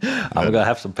going to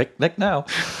have some picnic now.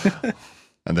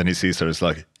 And then he sees her, it's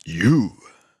like, you.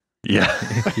 Yeah.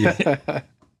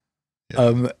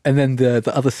 And then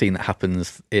the other scene that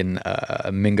happens in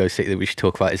Mingo City that we should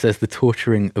talk about is there's the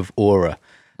torturing of Aura.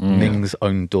 Ming's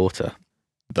own daughter.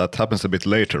 That happens a bit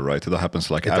later, right? That happens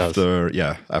like after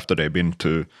they've been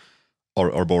to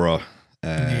Arbora,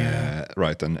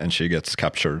 right? And she gets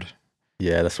captured.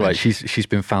 Yeah, that's right. She's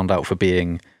been found out for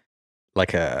being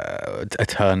like a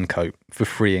turncoat for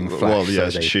freeing Flash. Well,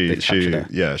 yes, so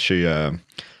she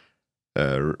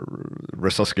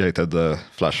resuscitated the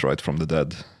Flash right from the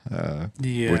dead.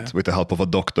 With the help of a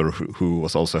doctor who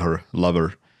was also her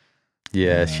lover.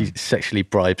 Yeah, she sexually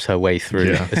bribes her way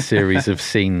through a series of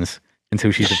scenes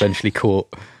until she's eventually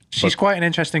caught. She's quite an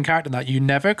interesting character in that you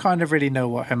never kind of really know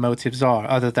what her motives are,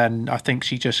 other than I think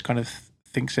she just kind of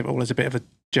thinks of it all as a bit of a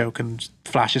joke, and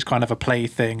Flash is kind of a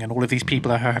plaything, and all of these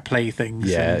people are her playthings.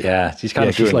 Yeah, she's kind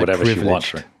of doing like whatever privileged.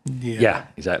 she wants. Yeah,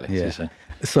 exactly. Yeah.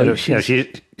 So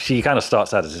she kind of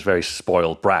starts out as this very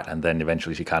spoiled brat, and then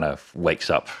eventually she kind of wakes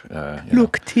up.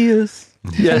 Look, tears.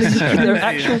 Yes, they're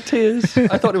actual tears.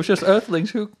 I thought it was just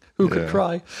Earthlings who could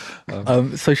cry.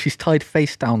 So she's tied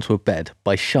face down to a bed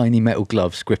by shiny metal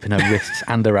gloves gripping her wrists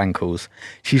and her ankles.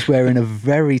 She's wearing a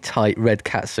very tight red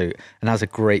catsuit and has a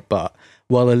great butt,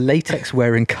 while a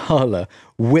latex-wearing Carla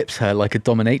whips her like a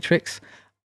dominatrix.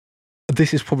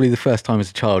 This is probably the first time as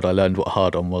a child I learned what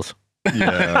hard-on was.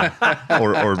 Yeah,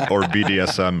 or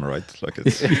BDSM, right? Like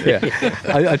it's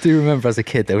I do remember as a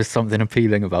kid there was something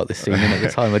appealing about this scene, and at the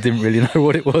time I didn't really know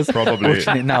what it was. Probably.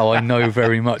 Watching it now, I know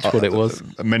very much what it was.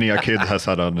 Many a kid has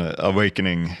had an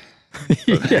awakening.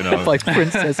 By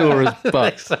Princess Aura's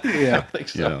butt. I think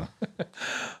so.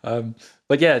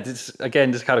 But this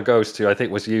kind of goes to, I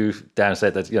think was you, Dan,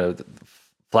 said that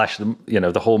Flash,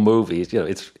 the whole movie is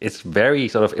it's very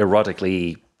sort of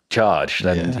erotically charged,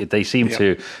 and they seem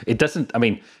to. It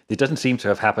doesn't seem to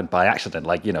have happened by accident.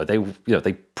 Like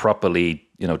they properly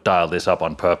dial this up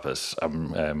on purpose.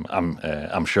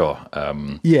 I'm sure. I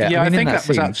think that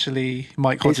was actually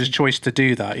Mike Hodges' choice to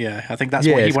do that. Yeah, I think that's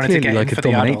what he wanted to get like in for a the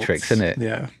dominatrix, adults. isn't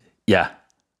it? Yeah.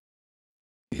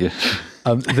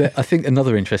 I think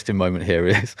another interesting moment here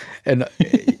is, and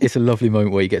it's a lovely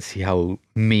moment where you get to see how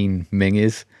mean Ming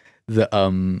is. That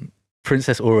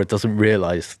Princess Aura doesn't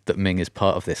realize that Ming is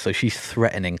part of this, so she's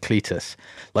threatening Cletus.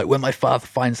 Like, when my father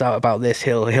finds out about this,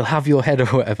 he'll have your head or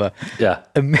whatever. Yeah.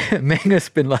 And Ming has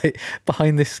been like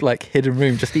behind this like hidden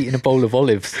room, just eating a bowl of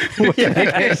olives.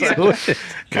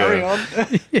 Carry on.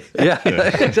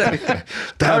 Exactly.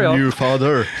 Damn you,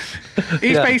 father.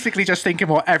 He's basically just thinking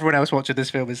what everyone else watching this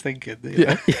film is thinking.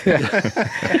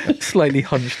 Slightly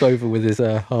hunched over with his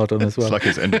hard on as well. It's like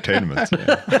his entertainment.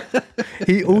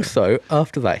 He also,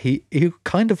 after that, he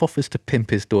kind of offers to pimp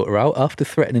his daughter out after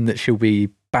threatening that she'll be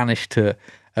banished to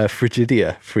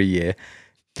Frigidia for a year.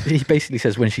 He basically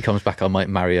says, when she comes back, I might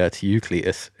marry her to you,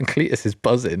 Cletus. And Cletus is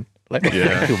buzzing. Like,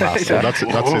 so that's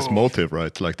his motive,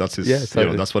 right? Like that's his,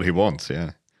 totally. That's what he wants.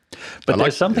 Yeah. But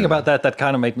there's something about that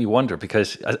kind of made me wonder,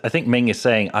 because I think Ming is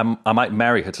saying, I might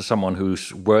marry her to someone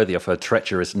who's worthy of her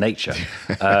treacherous nature.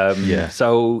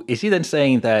 So is he then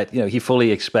saying that he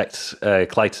fully expects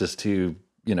Cletus to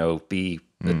be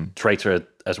a traitor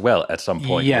as well at some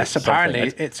point? Yes,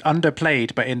 apparently it's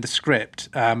underplayed, but in the script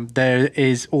there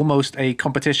is almost a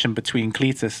competition between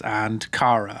Cletus and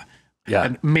Kara. Yeah.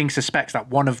 And Ming suspects that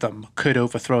one of them could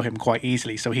overthrow him quite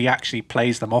easily, so he actually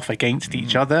plays them off against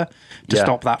each other to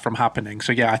stop that from happening.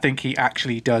 So I think he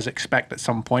actually does expect at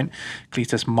some point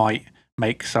Cletus might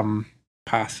make some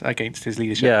pass against his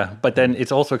leadership. Yeah, but then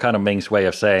it's also kind of Ming's way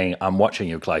of saying, I'm watching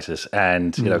you, Cletus.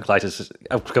 And, Cletus is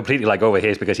completely like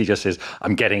overhears, because he just says,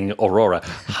 I'm getting Aurora.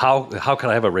 How can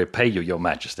I ever repay you, your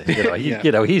majesty?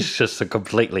 He's just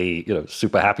completely,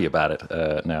 super happy about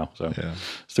it now. So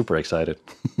super excited.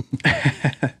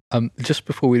 Just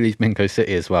before we leave Minko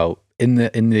City as well, in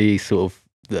the sort of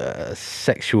the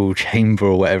sexual chamber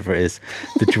or whatever it is,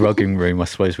 the drugging room, I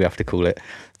suppose we have to call it.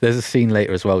 There's a scene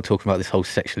later as well talking about this whole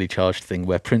sexually charged thing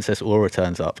where Princess Aura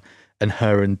turns up and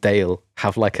her and Dale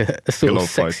have like a sort of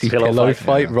sexy pillow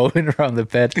fight rolling around the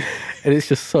bed. And it's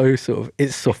just so sort of,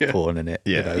 it's soft porn in it.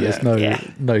 There's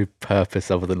no purpose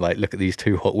other than like, look at these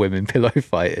two hot women pillow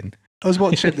fighting. I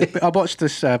watched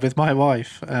this with my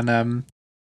wife, and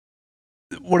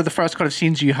one of the first kind of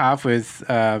scenes you have with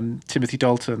Timothy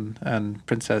Dalton and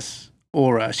Princess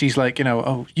Aura, she's like, you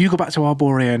go back to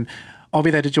Arbora and I'll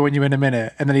be there to join you in a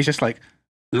minute. And then he's just like,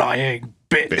 lying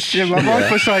bitch. And my wife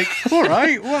was like, all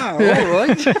right, wow, all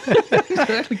right.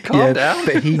 Calm down.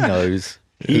 But he knows.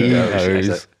 He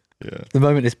knows. Yeah. The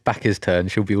moment it's back his turn,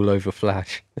 she'll be all over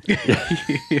Flash.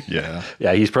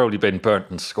 Yeah, he's probably been burnt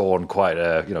and scorned quite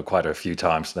a few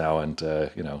times now, and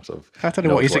sort of. I don't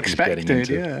know what he's expected.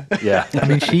 Yeah. I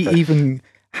mean, she even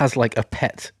has like a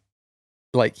pet,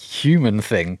 like human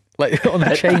thing, like on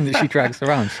a chain that she drags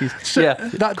around. She's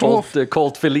that called dwarf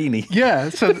called Fellini. Yeah,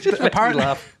 so apparently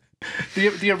laugh.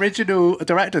 the original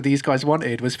director these guys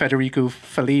wanted was Federico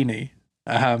Fellini,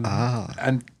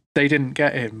 and they didn't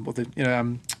get him. Or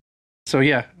so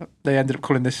yeah, they ended up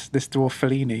calling this dwarf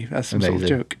Fellini as some sort of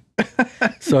joke.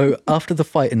 So after the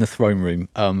fight in the throne room,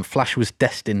 Flash was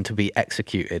destined to be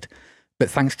executed. But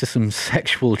thanks to some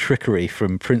sexual trickery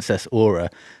from Princess Aura,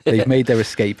 they've made their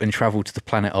escape and travelled to the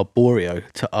planet Arborio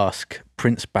to ask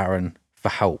Prince Baron for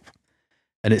help.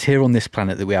 And it's here on this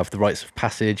planet that we have the rites of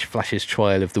passage, Flash's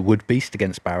trial of the Wood Beast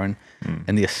against Baron,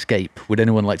 and the escape. Would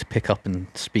anyone like to pick up and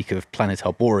speak of Planet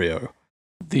Arborio?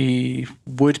 The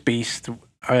Wood Beast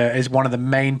is one of the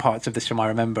main parts of this film, I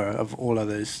remember, of all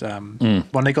others.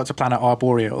 When they got to Planet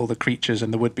Arborea, all the creatures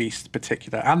and the Wood Beast in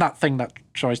particular, and that thing that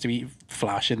tries to eat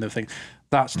Flash in the thing,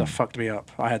 that stuff fucked me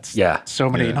up. I had so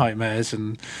many nightmares,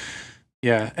 and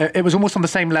it was almost on the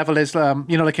same level as,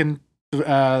 like in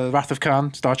Wrath of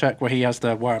Khan, Star Trek, where he has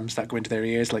the worms that go into their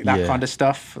ears, like that kind of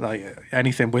stuff. Like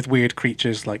anything with weird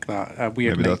creatures like that,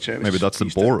 weird nature. Maybe that's the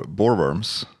boar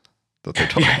worms that they're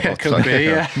talking about. Could be,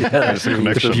 There's a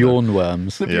connection. The Bjorn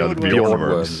worms. The Bjorn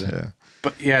worms.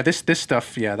 But this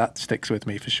stuff, that sticks with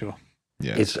me for sure.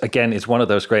 Yeah. It's one of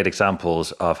those great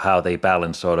examples of how they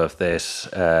balance sort of this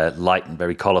light and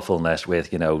very colorfulness with,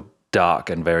 dark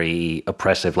and very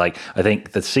oppressive. Like, I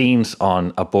think the scenes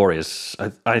on Arboreus,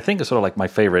 I think are sort of like my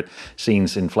favorite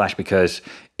scenes in Flash, because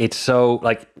it's so,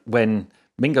 like, when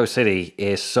Mingo City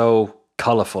is so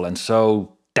colorful and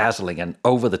so dazzling and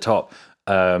over the top,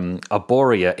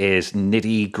 Arborea is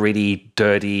nitty gritty,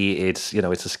 dirty. It's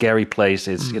it's a scary place.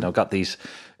 It's got these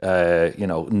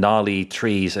gnarly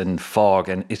trees and fog,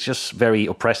 and it's just very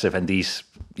oppressive. And these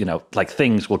like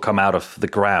things will come out of the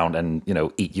ground and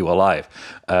eat you alive.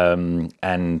 And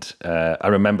I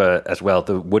remember as well,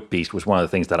 the Wood Beast was one of the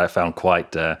things that I found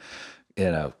quite sort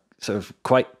of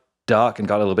quite dark and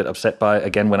got a little bit upset by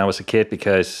again when I was a kid,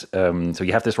 because so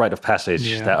you have this rite of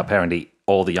passage that apparently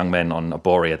all the young men on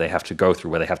Arborea, they have to go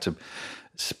through, where they have to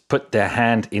put their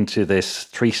hand into this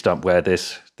tree stump where they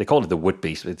call it the Wood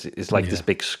Beast. It's like this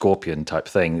big scorpion type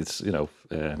thing. It's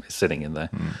it's sitting in there,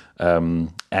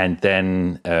 and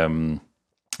then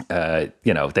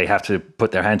they have to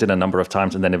put their hand in a number of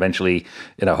times, and then eventually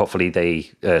hopefully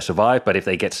they survive. But if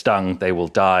they get stung, they will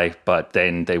die. But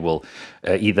then they will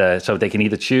they can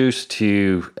either choose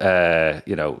to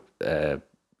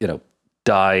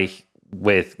die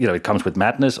with it comes with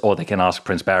madness, or they can ask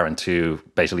Prince Baron to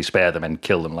basically spare them and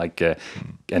kill them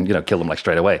kill them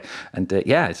straight away. And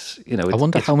it's I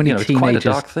wonder how many teenagers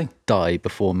die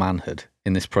before manhood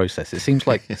in this process. It seems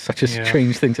like such a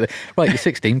strange thing to do. Right, you're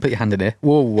 16, put your hand in here.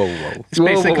 Whoa. It's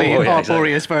basically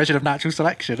Arborea's version of natural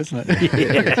selection, isn't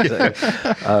it?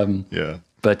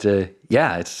 But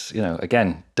it's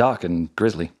again dark and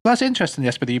grisly. Well, that's interesting,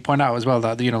 Jesper, that you point out as well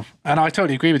that and I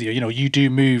totally agree with you. You do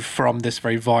move from this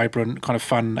very vibrant kind of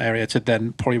fun area to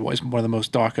then probably what is one of the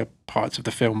most darker parts of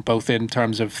the film, both in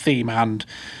terms of theme and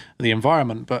the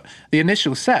environment. But the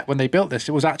initial set when they built this,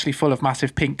 it was actually full of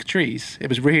massive pink trees. It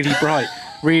was really bright,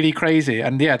 really crazy.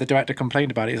 And the director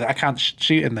complained about it. He's like, I can't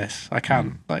shoot in this. I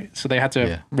can't. So they had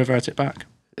to revert it back.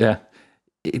 Yeah,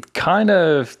 it kind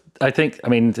of.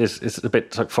 It's a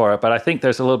bit far out, but I think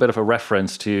there's a little bit of a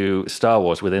reference to Star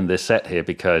Wars within this set here,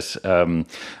 because, Arborea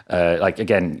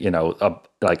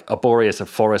is a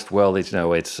forest world. It's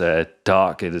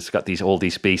dark. It's got all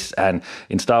these beasts, and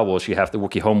in Star Wars you have the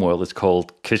Wookiee homeworld. It's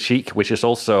called Kashyyyk, which is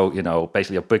also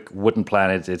basically a big wooden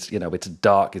planet. It's it's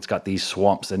dark. It's got these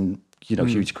swamps and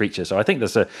huge creatures. So I think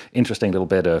there's an interesting little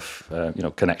bit of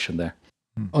connection there.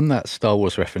 On that Star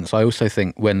Wars reference, I also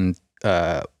think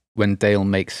when Dale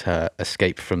makes her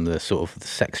escape from the sort of the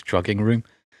sex drugging room,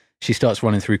 she starts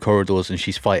running through corridors and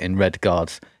she's fighting red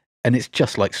guards, and it's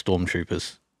just like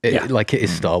stormtroopers. Like it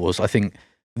is Star Wars. I think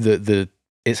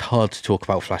it's hard to talk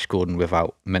about Flash Gordon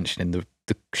without mentioning the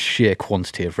sheer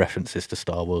quantity of references to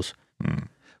Star Wars.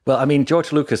 Well,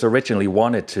 George Lucas originally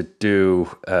wanted to do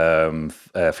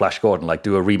Flash Gordon,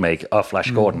 do a remake of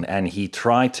Flash Gordon, and he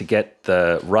tried to get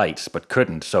the rights but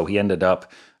couldn't. So he ended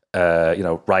up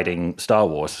writing Star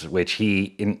Wars, which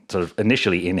he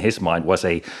initially in his mind was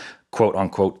a quote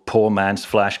unquote poor man's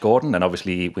Flash Gordon, and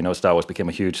obviously we know Star Wars became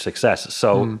a huge success.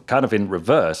 So kind of in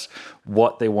reverse,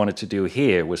 what they wanted to do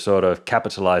here was sort of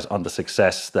capitalize on the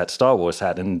success that Star Wars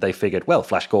had, and they figured, well,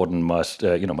 Flash Gordon must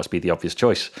be the obvious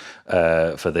choice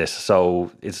for this. So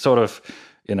it's sort of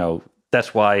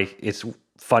that's why it's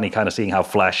funny kind of seeing how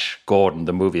Flash Gordon,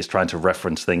 the movie, is trying to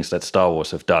reference things that Star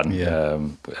Wars have done. Yeah.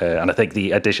 And I think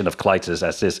the addition of Clytus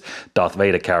as this Darth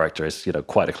Vader character is,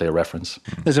 quite a clear reference.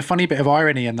 There's a funny bit of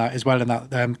irony in that as well, in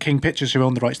that King Pictures, who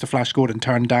owned the rights to Flash Gordon,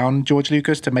 turned down George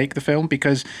Lucas to make the film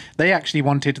because they actually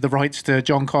wanted the rights to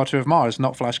John Carter of Mars,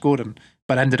 not Flash Gordon,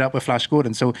 but ended up with Flash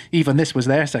Gordon. So even this was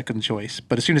their second choice.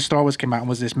 But as soon as Star Wars came out and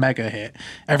was this mega hit,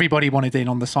 everybody wanted in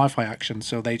on the sci-fi action.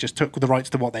 So they just took the rights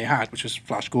to what they had, which was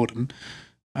Flash Gordon,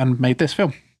 and made this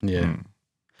film. Yeah.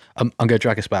 I'm going to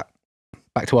drag us back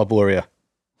to Arborea.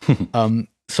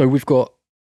 So we've got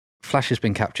Flash has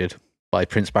been captured by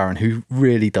Prince Baron, who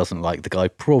really doesn't like the guy,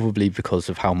 probably because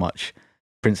of how much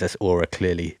Princess Aura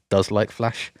clearly does like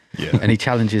Flash. Yeah. And he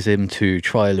challenges him to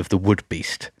trial of the Wood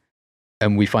Beast.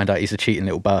 And we find out he's a cheating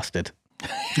little bastard.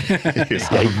 He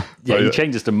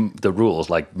changes the rules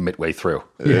like midway through.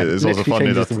 It's also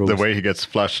funny that the the way he gets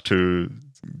Flash to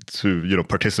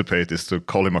participate is to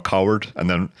call him a coward, and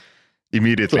then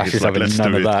immediately Flash he's is like, having let's none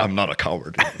do of it. that. I'm not a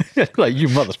coward. Like, you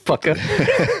motherfucker.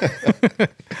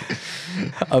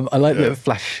 I like that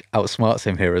Flash outsmarts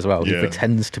him here as well. He Yeah.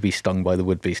 pretends to be stung by the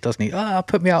Wood Beast, doesn't he?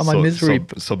 Put me out of my misery.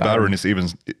 So Baron is even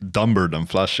dumber than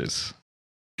Flash is.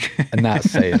 And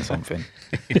that's saying something.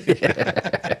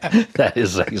 That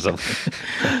is saying something.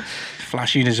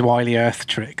 Flash using his wily Earth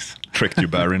tricks. Tricked you,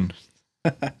 Baron.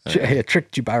 Yeah,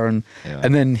 tricked you, Baron. Yeah.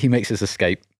 And then he makes his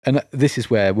escape. And this is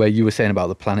where you were saying about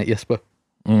the planet, Jesper.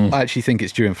 I actually think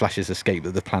it's during Flash's escape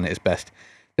that the planet is best.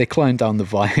 They climb down the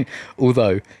vine,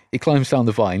 although he climbs down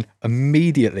the vine,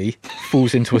 immediately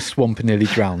falls into a swamp and nearly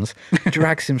drowns,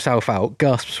 drags himself out,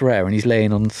 gasps for air, and he's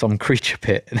laying on some creature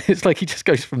pit. And it's like he just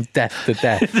goes from death to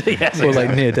death, or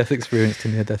like near-death experience to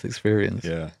near-death experience.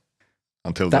 Yeah.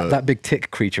 Until That big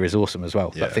tick creature is awesome as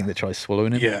well. Yeah. That thing that tries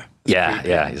swallowing him. Yeah.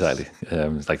 Yeah, exactly.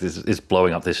 It's like this is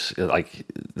blowing up this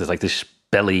there's like this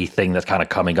belly thing that's kind of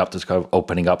coming up, that's kind of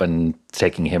opening up and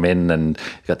taking him in, and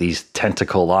you've got these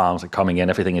tentacle arms that coming in.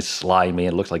 Everything is slimy.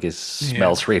 It looks like it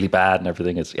smells really bad and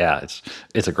everything. It's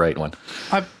a great one.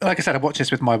 Like I said, I watched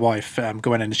this with my wife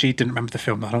going in, and she didn't remember the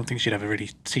film. I don't think she'd ever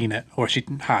really seen it, or she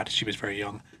had. She was very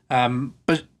young.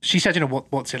 But she said,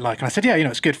 what's it like? And I said, yeah,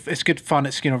 it's good. It's good fun.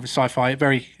 It's sci-fi,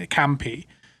 very campy.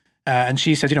 And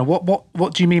she said,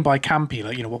 what do you mean by campy?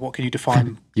 Like, what can you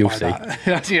define You'll by see.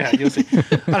 that? Yeah, you'll see.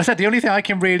 And I said, the only thing I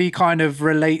can really kind of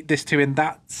relate this to in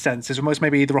that sense is almost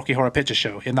maybe the Rocky Horror Picture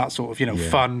Show, in that sort of,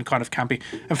 fun kind of campy.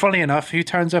 And funnily enough, who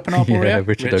turns up in Arborea? Yeah,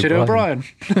 Richard O'Brien.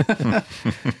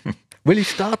 Will you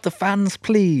start the fans,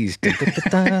 please? Dun,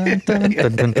 dun, dun,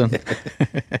 dun, dun, dun,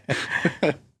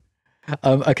 dun.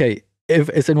 Okay,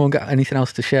 has anyone got anything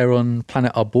else to share on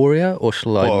Planet Arborea, or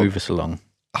shall I move us along?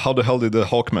 How the hell did the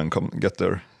Hawkmen get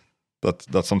there?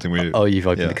 That's something we... Oh, you've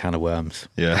opened a can of worms.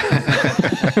 Yeah.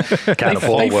 Can of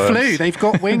all They worms. flew. They've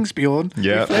got wings, Bjorn.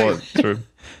 Yeah, well, true.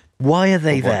 Why are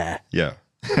they there? Yeah.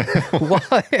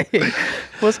 Why?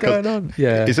 What's going on?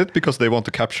 Yeah. Is it because they want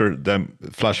to capture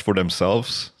Flash for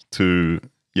themselves to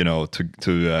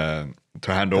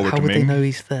hand over How to would they Ming? know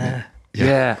he's there?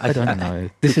 Yeah, I don't know.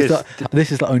 This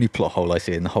is the only plot hole I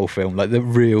see in the whole film. Like, the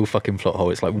real fucking plot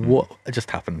hole. It's like, what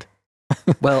just happened?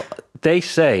 Well, they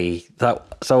say that.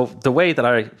 So the way that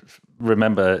I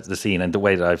remember the scene and the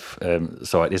way that I've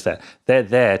saw it is that they're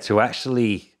there to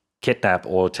actually kidnap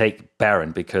or take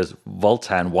Baron because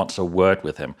Voltan wants a word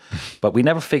with him, but we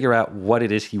never figure out what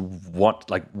it is he wants.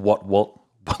 Like what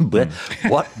Voltan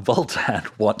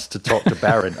wants to talk to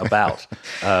Baron about.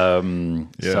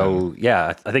 So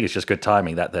yeah, I think it's just good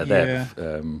timing that they're there.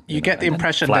 You get the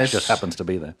impression Flash there's- just happens to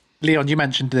be there. Leon, you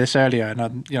mentioned this earlier,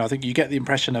 and I think you get the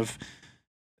impression of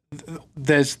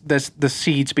there's the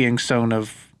seeds being sown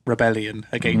of rebellion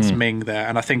against Ming there,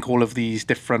 and I think all of these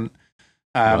different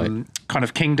kind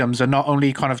of kingdoms are not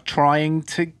only kind of trying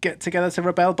to get together to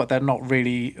rebel, but they're not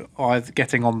really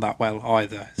getting on that well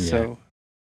either. Yeah. So,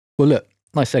 Well, look,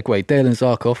 nice segue. Dale and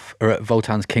Zarkov are at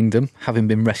Voltan's kingdom, having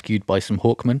been rescued by some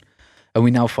Hawkmen, and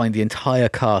we now find the entire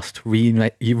cast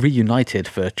reunited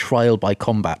for trial by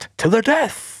combat to the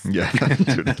death. Yeah.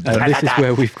 This is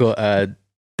where we've got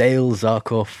Dale,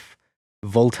 Zarkov,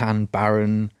 Voltan,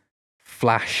 Baron,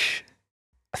 Flash.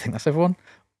 I think that's everyone.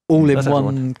 All in That's one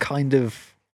everyone. kind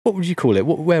of. What would you call it?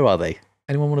 Where are they?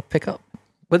 Anyone want to pick up?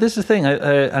 Well, this is the thing,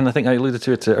 and I think I alluded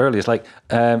to it earlier. It's like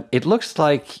it looks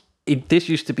like this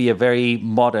used to be a very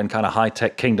modern kind of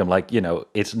high-tech kingdom. Like,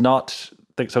 it's not.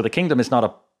 So the kingdom is not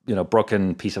a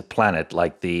broken piece of planet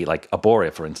like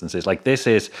Arborea, for instance. Is like this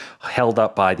is held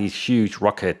up by these huge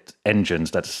rocket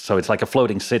engines. So it's like a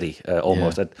floating city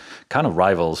almost. That kind of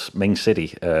rivals Ming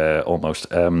City almost.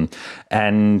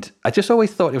 And I just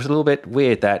always thought it was a little bit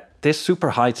weird that this super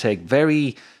high tech,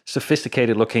 very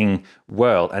sophisticated looking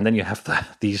world, and then you have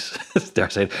these, dare I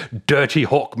say it, dirty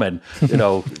Hawkmen,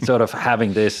 sort of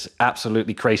having this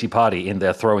absolutely crazy party in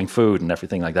there, throwing food and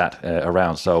everything like that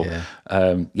around. So,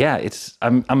 it's I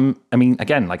mean,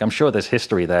 again, like I'm sure there's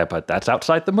history there, but that's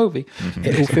outside the movie. Mm-hmm.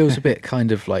 It all feels a bit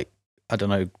kind of like, I don't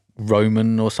know,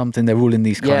 Roman or something. They're all in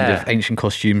these kind of ancient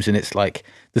costumes, and it's like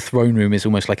the throne room is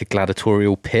almost like a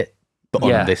gladiatorial pit, but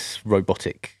on this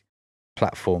robotic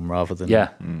platform rather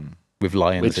than with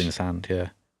lions in the sand.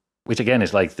 Which again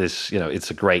is like this,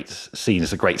 it's a great scene.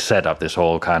 It's a great setup. This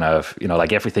whole kind of,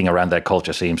 like everything around their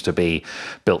culture seems to be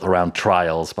built around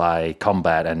trials by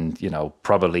combat, and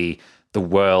probably the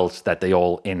world that they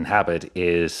all inhabit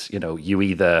is, you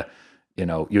either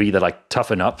like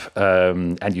toughen up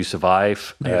and you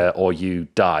survive, or you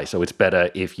die. So it's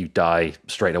better if you die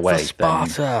straight away. For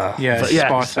Sparta.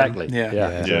 Sparta. Exactly.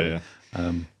 Yeah.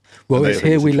 Well, it's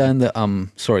here we learn that.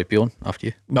 Sorry, Bjorn, after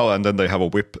you. No, and then they have a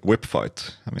whip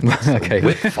fight. I mean, okay.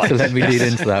 So let me lead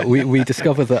into that. We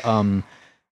discover that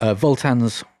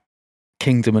Voltan's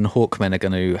kingdom and Hawkmen are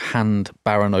going to hand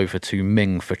Baron over to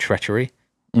Ming for treachery.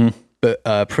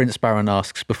 But Prince Baron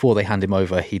asks before they hand him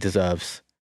over, he deserves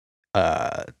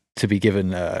to be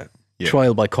given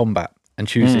trial by combat, and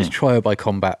chooses trial by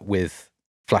combat with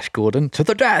Flash Gordon to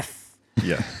the death.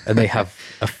 Yeah. And they have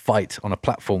a fight on a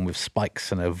platform with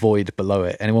spikes and a void below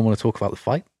it. Anyone want to talk about the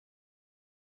fight?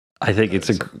 I think it's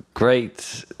a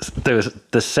great.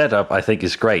 The setup, I think,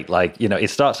 is great. Like, it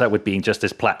starts out with being just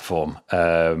this platform.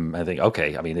 I think,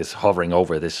 okay, I mean, it's hovering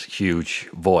over this huge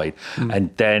void.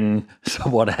 And then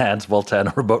someone hands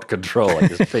Voltan a remote control, like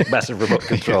this big, massive remote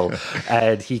control.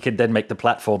 And he can then make the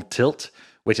platform tilt,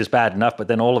 which is bad enough. But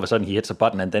then all of a sudden he hits a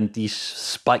button and then these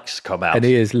spikes come out. And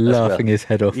he is laughing his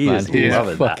head off, man. He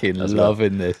is fucking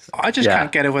loving this. I just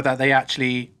can't get over that they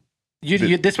actually...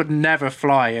 this would never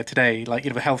fly today, like,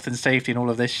 health and safety and all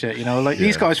of this shit,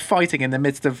 these guys fighting in the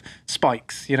midst of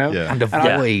spikes, And a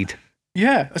void.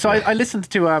 So I listened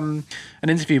to an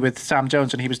interview with Sam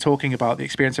Jones, and he was talking about the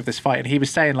experience of this fight, and he was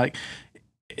saying, like,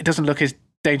 it doesn't look as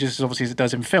dangerous as obviously as it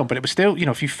does in film, but it was still,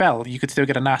 if you fell, you could still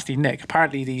get a nasty nick.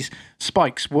 Apparently these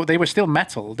spikes, they were still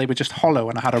metal, they were just hollow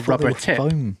and had a rubber tip.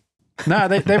 Foam. No,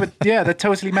 they were, they're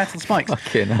totally metal spikes.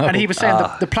 And he was saying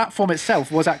the platform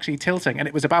itself was actually tilting, and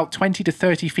it was about 20 to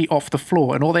 30 feet off the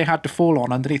floor, and all they had to fall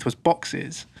on underneath was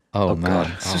boxes. Oh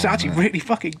man. So it's actually really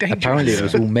fucking dangerous. Apparently it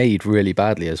was all made really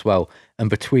badly as well. And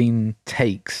between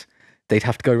takes, they'd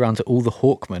have to go around to all the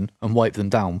Hawkmen and wipe them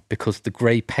down because the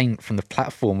grey paint from the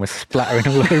platform was splattering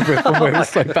all over it from where it was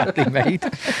so badly made.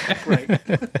 Right.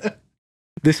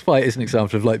 This fight is an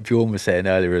example of, like Bjorn was saying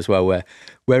earlier as well,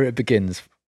 where it begins,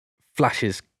 Flash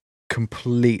is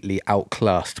completely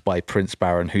outclassed by Prince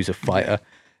Baron, who's a fighter,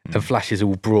 and Flash is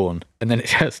all brawn, and then it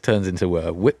just turns into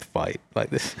a whip fight like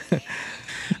this.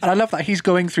 And I love that he's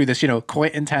going through this,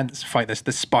 quite intense fight. There's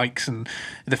the spikes and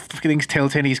the things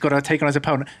tilting. He's got to take on his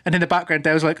opponent. And in the background,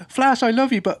 Dale's like, Flash, I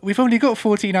love you, but we've only got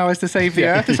 14 hours to save the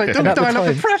Earth. It's like, don't die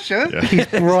under pressure. Yeah. He's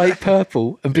bright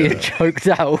purple and being choked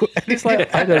out. And it's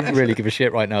like, I don't really give a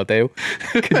shit right now, Dale.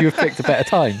 Could you have picked a better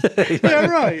time? Yeah,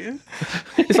 right.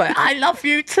 It's like, I love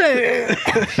you too.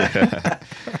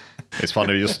 It's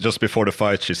funny, just before the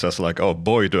fight, she says like, oh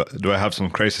boy, do I have some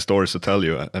crazy stories to tell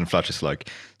you. And Flash is like,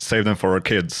 save them for our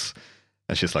kids.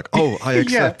 And she's like, oh, I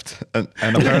accept. And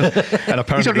apparently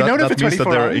that means that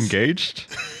they're engaged.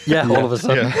 Yeah, all of a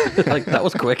sudden. Yeah. Like, that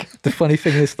was quick. The funny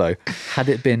thing is, though, had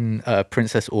it been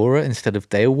Princess Aura instead of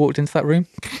Dale walked into that room,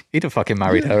 he'd have fucking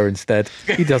married her instead.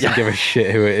 He doesn't give a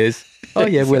shit who it is. Oh,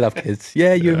 yeah, we'll have kids.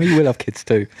 Yeah, you and me will have kids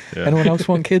too. Yeah. Anyone else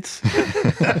want kids?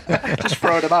 Just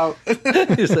throw them out.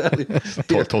 Exactly.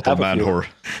 Total man whore.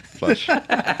 Flash.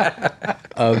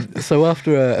 So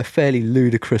after a fairly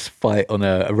ludicrous fight on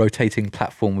a rotating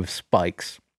platform with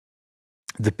spikes,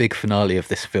 the big finale of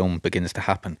this film begins to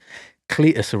happen.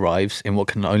 Cletus arrives in what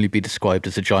can only be described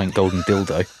as a giant golden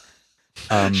dildo.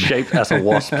 Shaped as a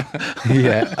wasp.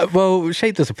 Yeah. Well,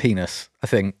 shaped as a penis, I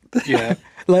think. Yeah.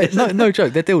 Like, no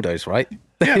joke, they're dildos, right?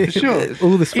 Yeah, for sure.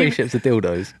 All the spaceships are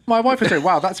dildos. My wife was like,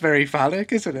 wow, that's very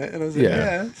phallic, isn't it? And I was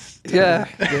like,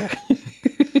 yeah.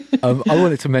 I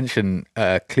wanted to mention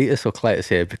Cletus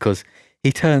here because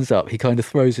he turns up, he kind of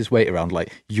throws his weight around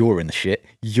like, you're in the shit,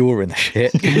 you're in the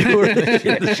shit, you're in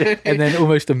the shit. And then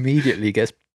almost immediately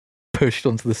gets pushed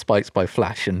onto the spikes by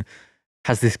Flash and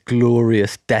has this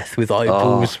glorious death with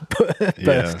eyeballs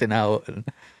bursting out.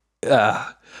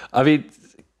 I mean,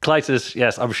 Cletus,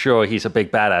 yes, I'm sure he's a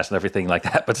big badass and everything like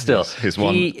that, but still,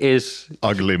 he is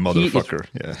ugly motherfucker.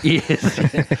 He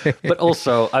is. But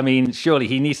also, I mean, surely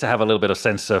he needs to have a little bit of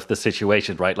sense of the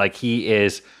situation, right? Like, he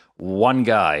is one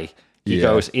guy he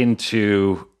goes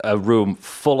into a room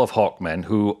full of Hawkmen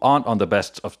who aren't on the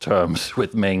best of terms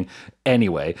with Ming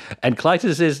anyway. And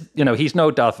Klytus is, he's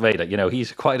no Darth Vader.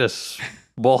 He's quite a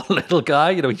small little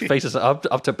guy. He faces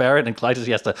up to Baron, and Klytus,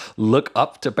 he has to look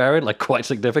up to Baron like quite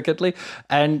significantly.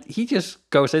 And he just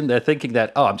goes in there thinking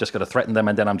that, I'm just going to threaten them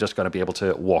and then I'm just going to be able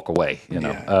to walk away,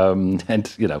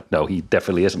 no, he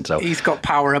definitely isn't. So he's got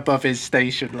power above his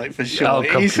station, like for sure. Oh,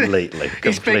 completely.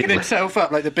 He's picking himself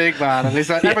up like the big man, and he's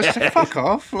like, everyone's like, fuck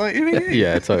off. Like,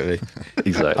 yeah, totally.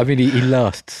 Exactly. I mean, he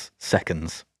lasts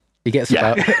seconds. He gets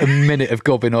about a minute of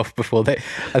gobbing off before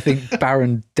I think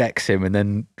Baron decks him, and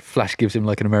then Flash gives him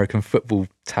like an American football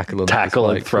tackle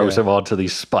and throws him onto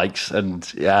these spikes, and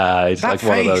it's that like face,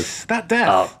 one of those. That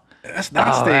death, that's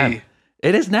nasty.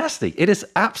 It is nasty. It is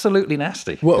absolutely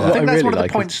nasty. I think that's one of the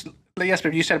points. Yes,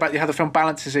 but you said about how the film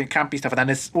balances in campy stuff, and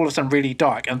then it's all of a sudden really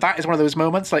dark, and that is one of those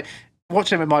moments. Like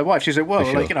watching it with my wife, she's like, "Whoa!"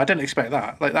 Like I didn't expect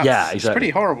that. Like that's it's pretty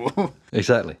horrible.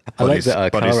 Exactly. I like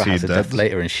that Kara has a death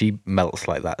later, and she melts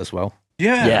like that as well.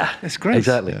 Yeah, it's great.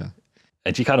 Exactly. Yeah.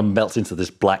 And she kind of melts into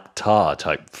this black tar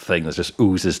type thing that just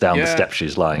oozes down the steps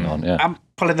she's lying on. Yeah, I'm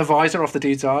pulling the visor off the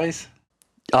dude's eyes.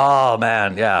 Oh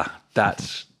man, yeah,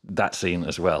 that's that scene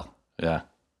as well. Yeah,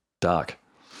 dark.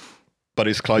 But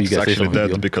is Klytus actually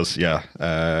dead? Because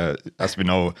as we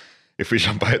know, if we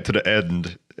jump ahead to the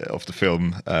end of the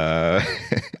film,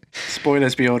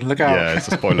 spoilers, Bjorn, look out. Yeah, it's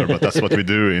a spoiler, but that's what we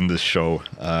do in this show.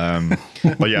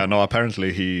 But yeah, no,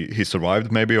 apparently he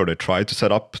survived, maybe, or they tried to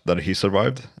set up that he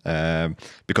survived,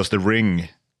 because the ring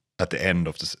at the end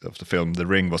of the film, the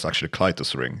ring was actually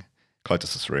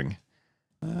Klytus's ring.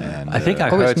 And I think I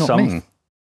heard some. Ming.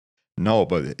 No,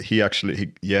 but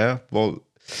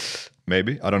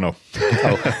maybe, I don't know.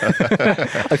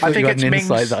 I think you had an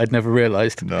insight that I'd never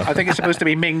realised. No. I think it's supposed to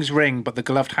be Ming's ring, but the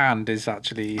gloved hand is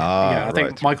actually. I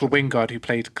think Michael Wingard, who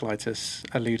played Klytus,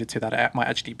 alluded to that. It might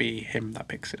actually be him that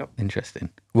picks it up. Interesting.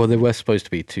 Well, there were supposed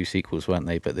to be 2 sequels, weren't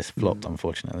they? But this flopped,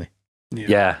 unfortunately.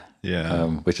 Yeah.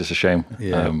 Which is a shame.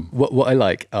 Yeah. What I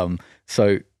like.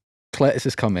 So Klytus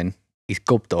has come in. He's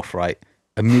gobbed off. Right.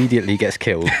 Immediately gets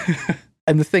killed.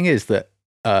 And the thing is that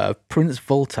Prince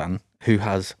Voltan, who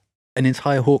has an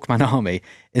entire Hawkman army,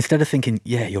 instead of thinking,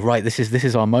 yeah, you're right, this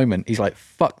is our moment, he's like,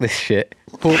 fuck this shit,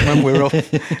 Hawkman, we're off.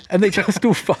 And they just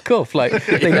all fuck off. Like,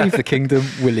 they leave the kingdom,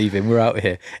 we're leaving, we're out of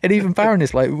here. And even Baron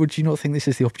is like, would you not think this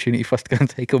is the opportunity for us to go and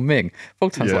take on Ming?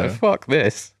 Voltan's like, fuck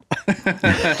this.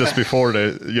 Just before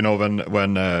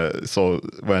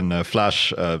when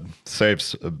Flash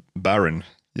saves Baron,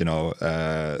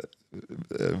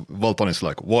 Voltan is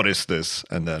like, what is this?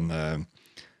 And then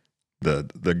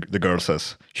the girl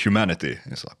says, humanity.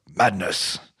 It's like,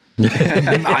 madness.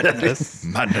 Madness.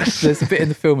 There's a bit in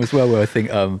the film as well where I think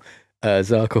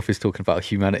Zarkov is talking about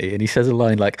humanity, and he says a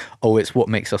line like, "Oh, it's what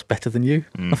makes us better than you."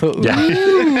 I thought,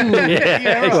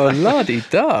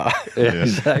 la-di-da.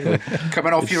 Exactly.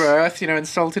 Coming off your Earth,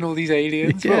 insulting all these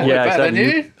aliens. Yeah, better than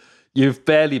you. You've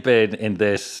barely been in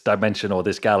this dimension or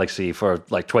this galaxy for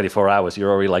like 24 hours.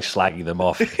 You're already like slagging them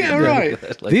off. Yeah,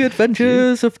 right. Like, the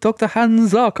Adventures of Dr.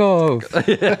 Hans Zarkov.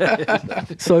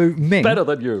 So Ming, better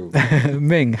than you.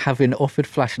 Ming, having offered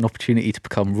Flash an opportunity to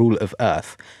become ruler of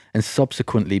Earth and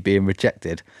subsequently being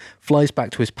rejected, flies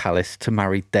back to his palace to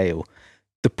marry Dale.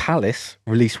 The palace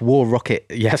released War Rocket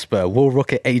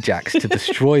Ajax to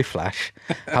destroy Flash.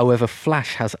 However,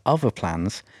 Flash has other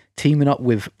plans, teaming up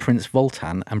with Prince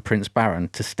Voltan and Prince Baron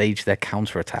to stage their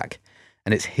counterattack.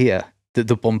 And it's here that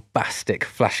the bombastic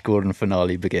Flash Gordon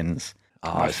finale begins.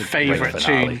 My favourite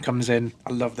tune comes in.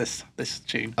 I love this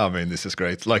tune. I mean, this is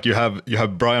great. Like you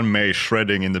have Brian May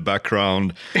shredding in the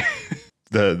background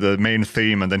the main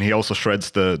theme, and then he also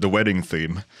shreds the wedding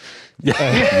theme.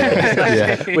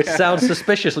 Which sounds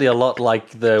suspiciously a lot like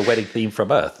the wedding theme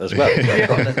from Earth as well.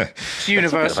 It's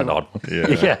universal.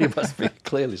 Yeah, it must be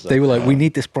clearly so. They were like, we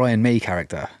need this Brian May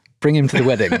character. Bring him to the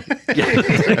wedding.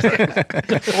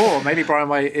 Or maybe Brian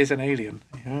May is an alien.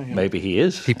 Yeah. Maybe he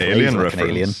is. He plays alien like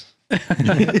reference. An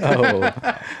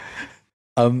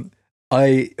alien.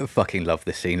 I fucking love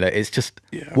this scene. Like, it's just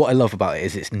what I love about it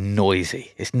is it's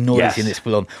noisy. It's noisy and it's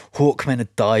full on. Hawkmen are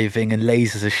diving and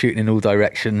lasers are shooting in all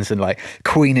directions, and like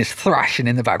Queen is thrashing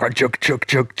in the background, chug chug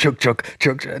chug chug chug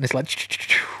chug, and it's like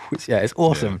it's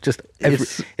awesome. Just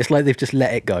it's like they've just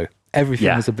let it go.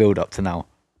 Everything was a build up to now.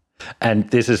 And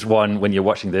this is one, when you're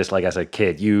watching this, like as a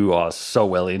kid, you are so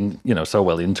well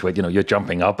into it. You're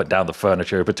jumping up and down the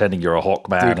furniture, pretending you're a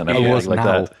Hawkman and everything like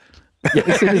that.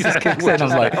 As soon as this kicks in, I'm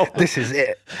like, this is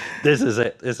it. This is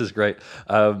it. This is great.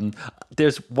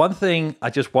 There's one thing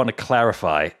I just want to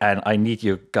clarify, and I need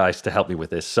you guys to help me with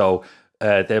this. So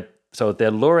they're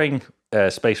luring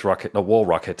space rocket, no, war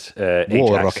rocket,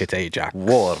 Ajax.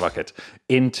 War rocket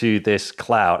into this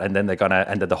cloud, and then the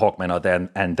Hawkmen are there,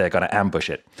 and they're gonna ambush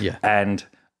it. Yeah. And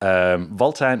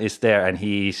Voltan is there, and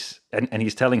he's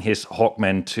telling his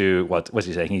Hawkmen to what was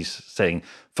he saying? He's saying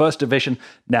First Division.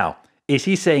 Now, is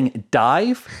he saying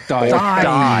dive? Dive.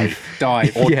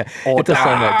 Yeah, it does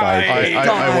sound like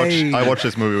dive. I watched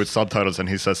this movie with subtitles, and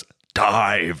he says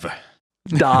dive.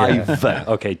 Dive.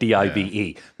 Okay,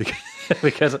 D-I-V-E.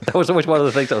 Because that was always one of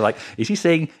the things I was like, is he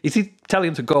telling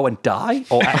him to go and die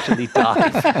or actually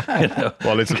dive?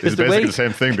 Well, it's basically the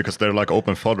same thing because they're like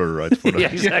open fodder, right?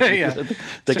 Yeah, exactly. Yeah. They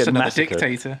Just get another massacred.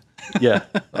 dictator. Yeah.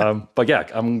 But yeah,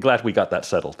 I'm glad we got that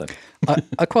settled then.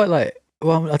 I quite like,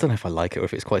 well, I don't know if I like it or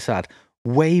if it's quite sad.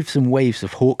 Waves and waves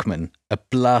of Hawkmen are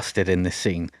blasted in this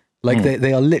scene. Like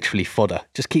they are literally fodder.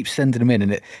 Just keep sending them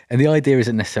in, and the idea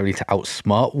isn't necessarily to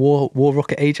outsmart War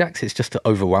Rocket Ajax. It's just to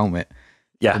overwhelm it.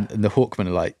 Yeah. And the Hawkmen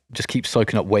are like, just keep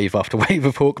soaking up wave after wave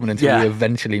of Hawkmen until we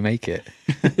eventually make it.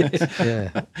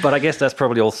 Yeah. But I guess that's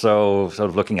probably also sort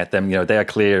of looking at them, they are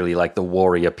clearly like the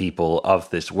warrior people of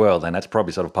this world. And that's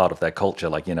probably sort of part of their culture.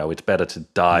 Like, it's better to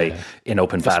die in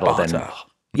open battle than...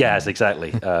 Yes,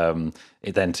 exactly. Than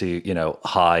to,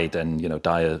 hide and,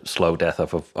 die a slow death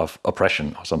of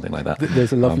oppression or something like that.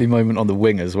 There's a lovely moment on the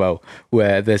wing as well,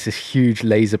 where there's this huge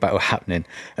laser battle happening,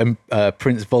 and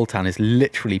Prince Voltan is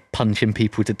literally punching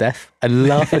people to death and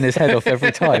laughing his head off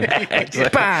every time.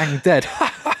 Bang, dead.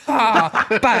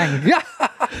 Bang.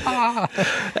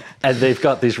 And they've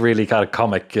got this really kind of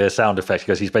comic sound effect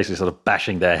because he's basically sort of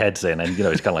bashing their heads in, and,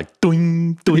 it's kind of like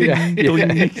doing, doing.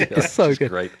 It's so good.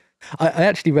 Great. I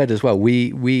actually read as well.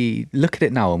 We look at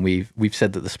it now, and we've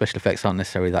said that the special effects aren't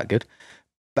necessarily that good,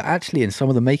 but actually, in some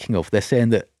of the making of, they're saying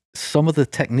that some of the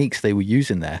techniques they were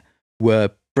using there were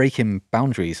breaking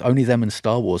boundaries. Only them and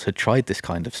Star Wars had tried this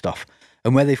kind of stuff,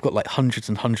 and where they've got like hundreds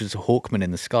and hundreds of Hawkmen in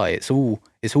the sky, it's all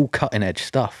cutting edge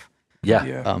stuff. Yeah.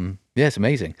 Yeah, it's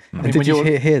amazing. I mean, and did you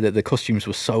hear that the costumes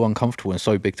were so uncomfortable and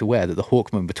so big to wear that the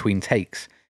Hawkmen between takes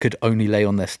could only lay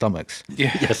on their stomachs?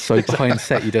 Yeah. Yes, So behind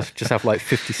set, you just have like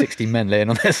 50, 60 men laying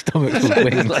on their stomachs with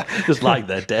wings. just like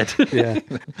they're dead. Yeah.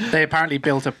 They apparently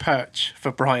built a perch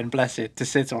for Brian Blessed to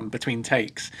sit on between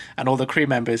takes, and all the crew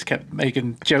members kept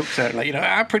making jokes out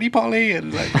like, pretty Polly,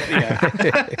 and like,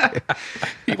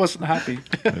 he wasn't happy.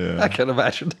 I can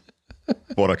imagine.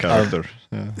 What a character.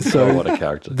 So what a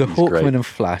character. the He's Hawkmen great. and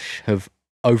Flash have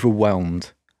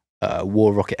overwhelmed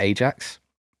War Rocket Ajax,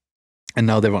 and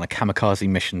now they're on a kamikaze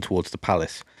mission towards the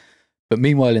palace. But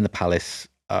meanwhile, in the palace,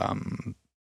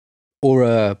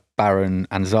 Aura, Baron,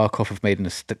 and Zarkov have made an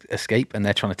escape, and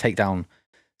they're trying to take down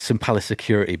some palace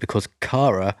security because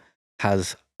Kara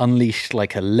has unleashed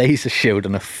like a laser shield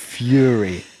and a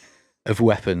fury of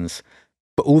weapons.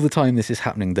 But all the time this is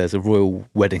happening, there's a royal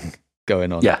wedding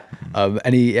going on. Yeah.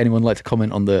 Anyone like to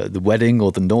comment on the wedding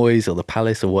or the noise or the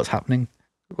palace or what's happening?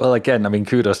 Well, again, I mean,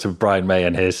 kudos to Brian May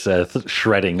and his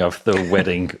shredding of the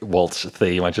wedding waltz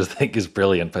theme. I just think is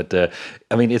brilliant. But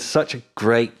I mean, it's such a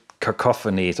great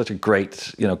cacophony, such a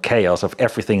great, chaos of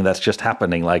everything that's just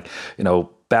happening. Like,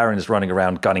 Baron is running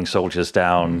around gunning soldiers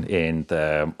down in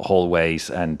the hallways,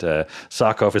 and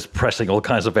Zarkov is pressing all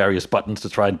kinds of various buttons to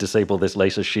try and disable this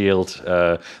laser shield.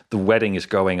 The wedding is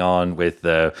going on with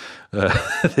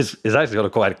this is actually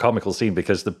got quite a comical scene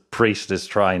because the priest is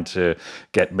trying to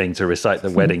get Ming to recite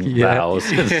the wedding vows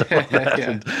and stuff like that.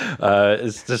 And,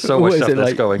 it's just so much stuff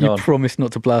that's going on. You promise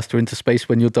not to blast her into space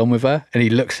when you're done with her, and he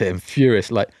looks at him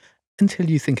furious, like, until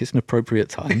you think it's an appropriate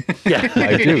time. Yeah,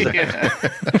 I do.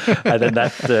 And then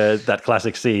that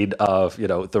classic scene of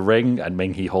the ring, and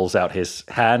Ming, he holds out his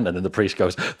hand, and then the priest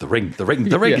goes, the ring,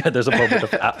 Yeah. and there's a moment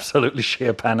of absolutely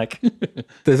sheer panic.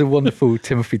 There's a wonderful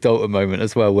Timothy Dalton moment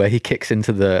as well where he kicks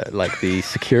into the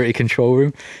security control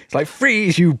room. It's like,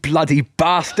 freeze, you bloody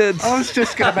bastards. I was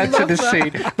just going to mention this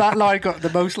scene. That line got the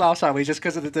most laughs out of me just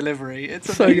because of the delivery.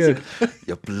 It's So amazing. good.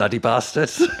 You bloody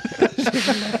bastards. Love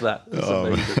that. It's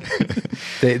amazing.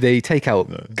 They take out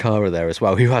Kara there as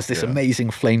well, who has this amazing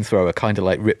flamethrower, kind of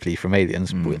like Ripley from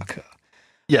Aliens.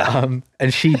 Yeah.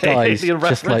 And she dies Alien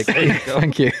just like...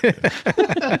 Thank you.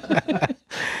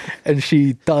 And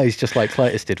she dies just like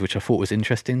Clytus did, which I thought was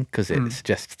interesting because it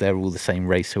suggests they're all the same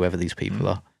race, whoever these people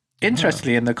are.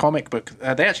 Interestingly, in the comic book,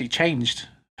 they actually changed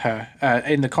her.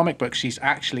 In the comic book, she's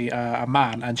actually a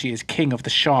man, and she is king of the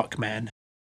Shark Men,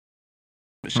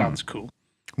 which sounds cool.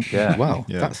 Yeah. Wow,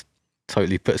 that's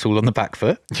totally puts all on the back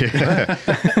foot. Yeah.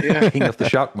 King of the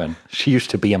Sharkmen. She used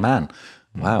to be a man.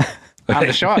 Wow. And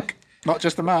the shark. Not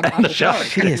just the man, and the shark.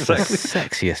 She is the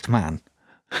sexiest man.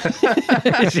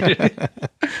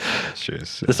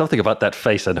 She's, There's something about that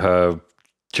face and her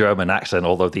German accent,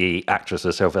 although the actress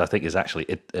herself, I think, is actually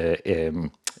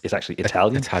Italian.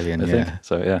 Italian, I think. yeah.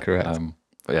 So yeah, Correct.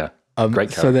 But yeah, great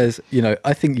character. So there's,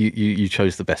 I think you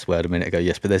chose the best word a minute ago,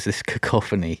 yes, but there's this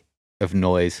cacophony of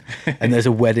noise, and there's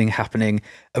a wedding happening,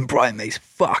 and Brian May's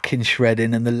fucking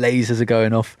shredding, and the lasers are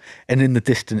going off, and in the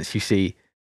distance you see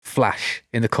Flash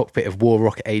in the cockpit of War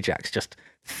Rocket Ajax just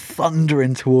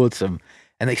thundering towards them,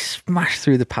 and they smash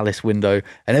through the palace window,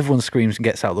 and everyone screams and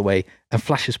gets out of the way, and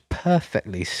Flash has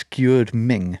perfectly skewered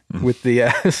Ming with the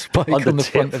spike on the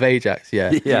front of Ajax.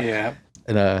 Yeah.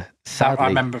 And sadly, I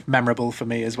remember memorable for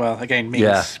me as well. Again,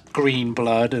 Ming's green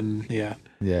blood, and yeah.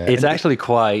 It's actually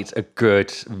quite a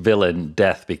good villain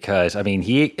death, because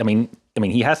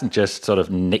he hasn't just sort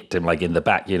of nicked him like in the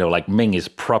back, like Ming is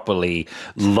properly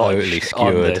lodged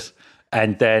on this.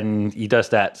 And then he does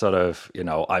that sort of,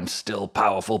 I'm still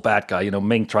powerful bad guy.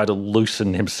 Ming tried to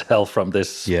loosen himself from this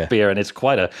spear, and it's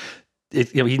quite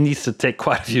he needs to take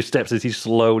quite a few steps as he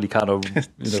slowly kind of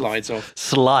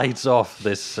slides off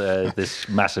this this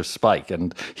massive spike,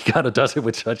 and he kind of does it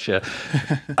with such a,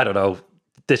 I don't know.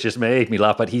 This just made me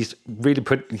laugh, but he's really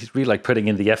like putting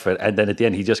in the effort, and then at the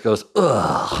end he just goes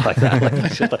ugh like that.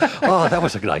 That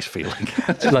was a nice feeling.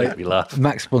 Just made me laugh.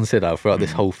 Max von Sydow throughout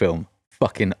this whole film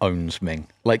fucking owns Ming.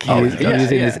 Like he is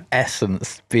in his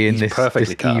essence being this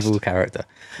evil character.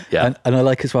 Yeah, and I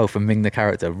like as well from Ming the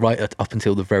character right up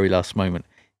until the very last moment,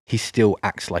 he still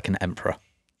acts like an emperor.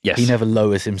 Yes, he never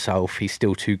lowers himself. He's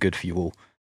still too good for you all.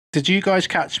 Did you guys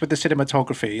catch with the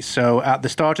cinematography? So at the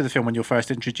start of the film, when you're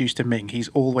first introduced to Ming, he's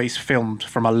always filmed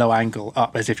from a low angle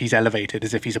up, as if he's elevated,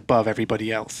 as if he's above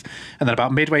everybody else. And then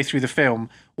about midway through the film,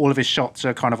 all of his shots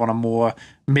are kind of on a more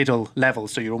middle level.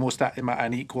 So you're almost at him at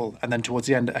an equal. And then towards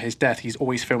the end, at his death, he's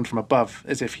always filmed from above,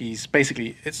 as if he's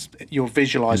basically, you're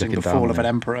visualizing the fall of an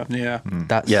emperor. Yeah.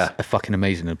 That's a fucking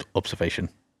amazing observation.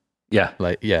 Yeah.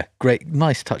 Great,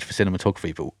 nice touch for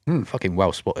cinematography, but fucking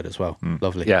well spotted as well.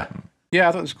 Lovely. Yeah. Yeah,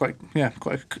 I thought it was quite an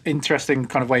interesting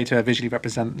kind of way to visually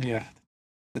represent, the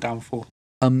downfall.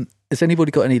 Has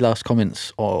anybody got any last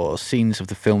comments or scenes of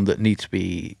the film that need to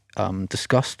be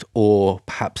discussed, or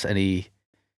perhaps any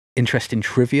interesting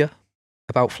trivia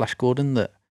about Flash Gordon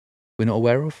that we're not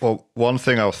aware of? Well, one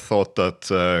thing I thought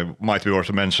that might be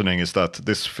worth mentioning is that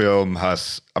this film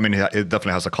has, it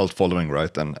definitely has a cult following,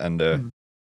 right? But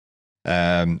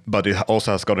it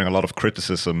also has gotten a lot of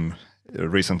criticism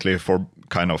recently for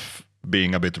kind of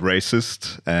being a bit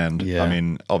racist,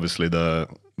 and obviously the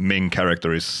Ming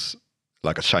character is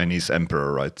like a Chinese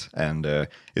emperor, right? And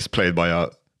is played by a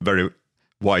very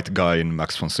white guy in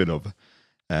Max von Sydow.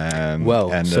 The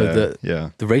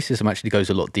racism actually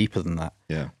goes a lot deeper than that.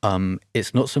 Yeah.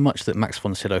 It's not so much that Max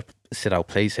von Sydow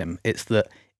plays him; it's that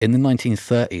in the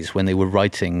 1930s, when they were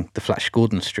writing the Flash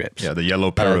Gordon strips, the Yellow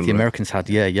Peril, the Americans had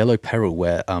Yellow Peril,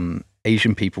 where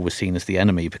Asian people were seen as the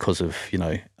enemy because of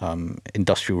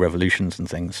industrial revolutions and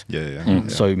things.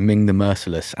 So Ming the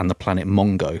Merciless and the planet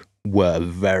Mongo were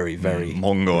very, very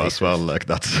Mongo racist as well. Like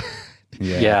that's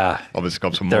obviously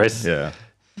comes from there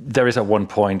is at one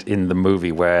point in the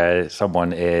movie where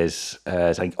someone is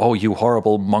saying, "Oh, you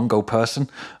horrible Mongo person,"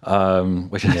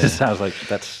 which sounds like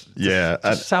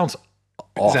sounds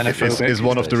is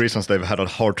one of the reasons they've had a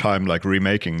hard time like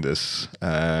remaking this,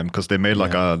 because they made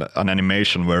like an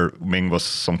animation where Ming was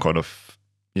some kind of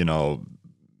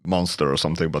monster or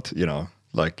something, but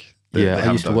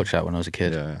I used to watch that when I was a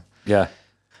kid.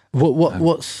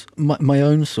 What's my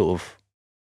own sort of,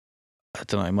 I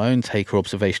don't know, my own take or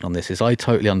observation on this is I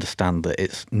totally understand that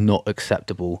it's not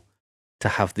acceptable to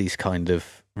have these kind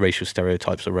of racial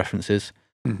stereotypes or references,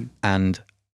 and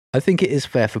I think it is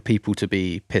fair for people to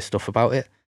be pissed off about it,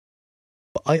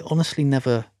 but I honestly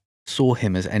never saw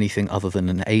him as anything other than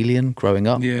an alien growing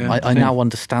up. I now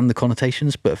understand the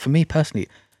connotations, but for me personally,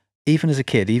 even as a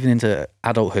kid, even into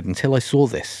adulthood, until I saw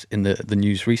this in the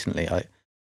news recently, I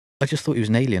just thought he was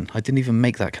an alien. I didn't even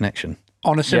make that connection.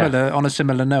 On a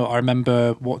similar note, I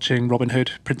remember watching Robin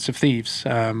Hood, Prince of Thieves,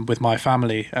 with my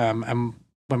family, and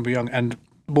when we were young, and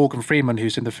Morgan Freeman,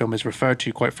 who's in the film, is referred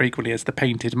to quite frequently as the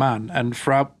painted man. And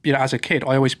as a kid,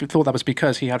 I always thought that was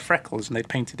because he had freckles and they'd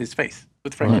painted his face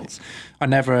with freckles. Right. I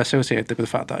never associated it with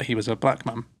the fact that he was a black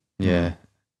man. Yeah,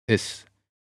 it's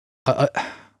I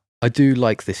do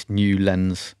like this new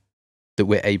lens that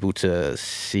we're able to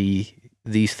see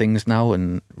these things now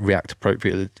and react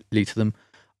appropriately to them.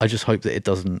 I just hope that it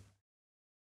doesn't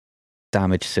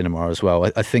damage cinema as well.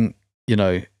 I think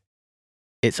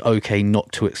it's okay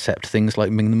not to accept things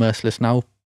like Ming the Merciless now,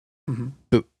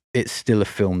 but it's still a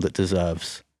film that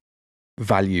deserves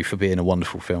value for being a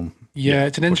wonderful film. Yeah,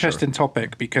 it's an interesting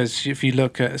topic because if you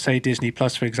look at, say, Disney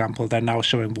Plus, for example, they're now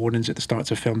showing warnings at the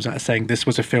starts of films that are saying this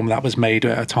was a film that was made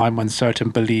at a time when certain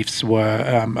beliefs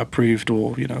were approved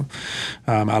or,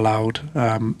 allowed,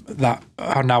 that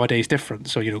are nowadays different.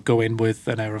 So, go in with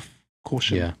an air of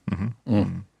caution. Yeah.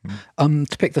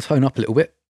 To pick the tone up a little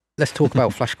bit, let's talk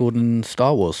about Flash Gordon and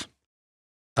Star Wars.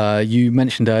 You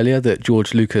mentioned earlier that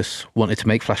George Lucas wanted to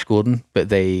make Flash Gordon, but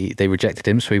they rejected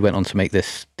him, so he went on to make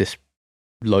this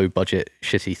low-budget,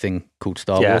 shitty thing called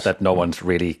Star Wars. Yeah, that no one's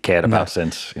really cared about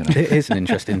since. It is an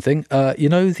interesting thing.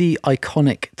 The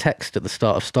iconic text at the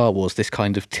start of Star Wars, this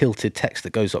kind of tilted text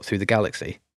that goes up through the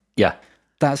galaxy? Yeah.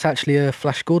 That's actually a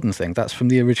Flash Gordon thing. That's from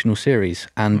the original series,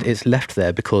 and it's left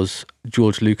there because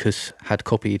George Lucas had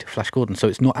copied Flash Gordon. So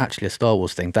it's not actually a Star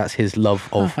Wars thing. That's his love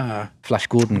of Flash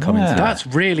Gordon coming through. That's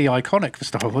really iconic for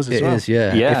Star Wars as well. It is,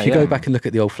 yeah. If you go back and look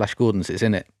at the old Flash Gordons, it's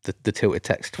in it, the tilted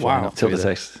text. Wow. Tilted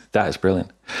text. That is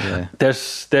brilliant. Yeah.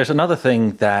 There's another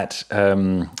thing that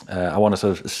I want to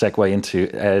sort of segue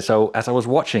into. So as I was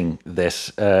watching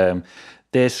this,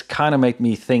 this kind of made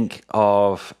me think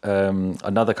of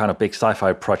another kind of big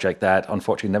sci-fi project that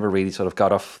unfortunately never really sort of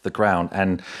got off the ground.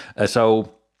 And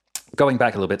so going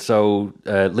back a little bit, so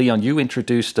Leon, you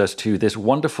introduced us to this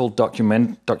wonderful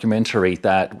documentary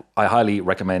that I highly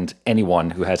recommend anyone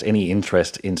who has any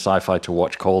interest in sci-fi to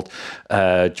watch, called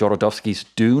Jodorowsky's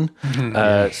Dune.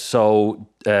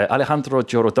 Alejandro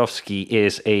Jodorowsky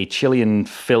is a Chilean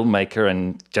filmmaker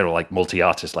and general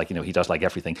multi-artist, he does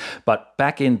everything. But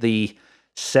back in the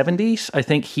 70s, I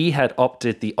think he had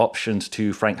opted the options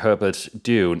to Frank Herbert's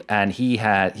Dune, and he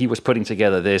was putting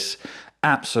together this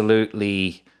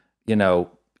absolutely,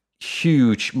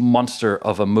 huge monster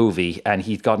of a movie, and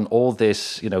he'd gotten all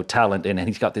this, talent in, and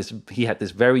he had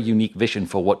this very unique vision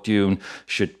for what Dune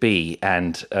should be.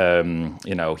 And,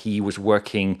 he was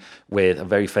working with a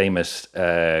very famous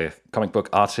comic book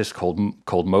artist called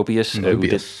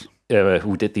Moebius.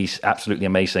 Who did these absolutely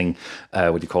amazing,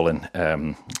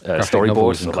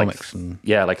 storyboards, and comics,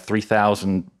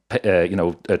 3,000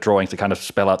 drawings to kind of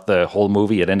spell out the whole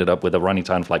movie. It ended up with a running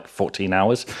time of 14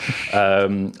 hours.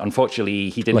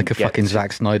 Unfortunately, he didn't get fucking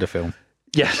Zack Snyder film.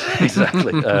 Yes,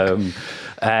 exactly.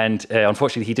 And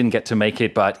unfortunately, he didn't get to make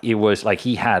it, but it was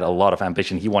he had a lot of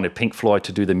ambition. He wanted Pink Floyd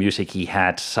to do the music. He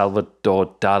had Salvador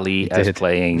Dali as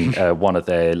playing one of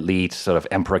the lead sort of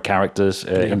emperor characters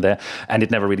in there, and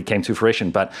it never really came to fruition.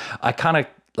 But I kind of,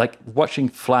 watching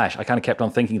Flash, I kind of kept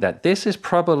on thinking that this is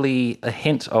probably a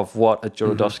hint of what a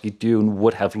Jodorowsky Dune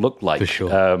would have looked like. For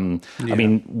sure. I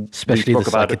mean, especially the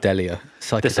psychedelia.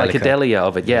 The psychedelia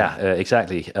of it,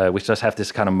 exactly, which does have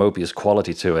this kind of Moebius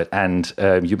quality to it. And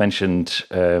you mentioned,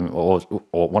 or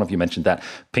one of you mentioned that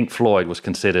Pink Floyd was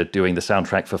considered doing the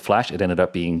soundtrack for Flash. It ended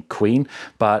up being Queen.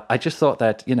 But I just thought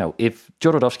that, if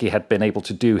Jodorowsky had been able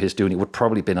to do his Dune, it would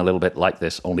probably been a little bit like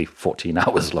this, only 14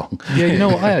 hours long. Yeah,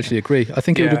 I actually agree. I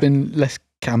think it would have been less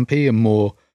campy and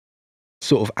more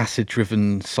sort of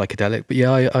acid-driven psychedelic. But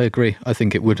I agree. I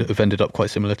think it would have ended up quite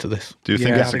similar to this. Do you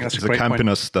think it's the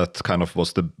campiness that kind of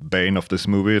was the bane of this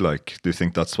movie? Do you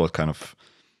think that's what kind of,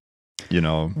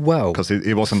 well, because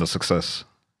it wasn't a success.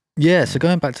 Yeah, so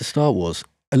going back to Star Wars,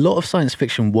 a lot of science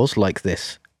fiction was like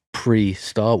this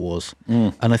pre-Star Wars.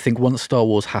 And I think once Star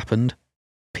Wars happened,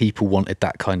 people wanted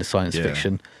that kind of science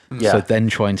fiction. Yeah. So then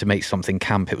trying to make something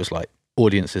camp, it was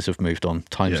audiences have moved on,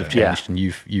 times have changed, and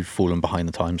you've fallen behind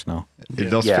the times now. It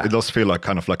does feel like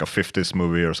kind of like a 50s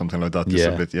movie or something like that. It's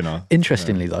a bit,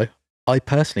 Interestingly though, I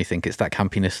personally think it's that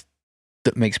campiness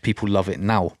that makes people love it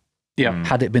now. Yeah.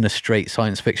 Had it been a straight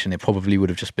science fiction, it probably would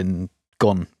have just been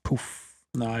gone. Poof.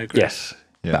 No, I agree. Yes.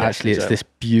 But actually it's this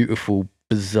beautiful,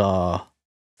 bizarre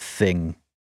thing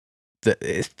that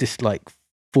it's just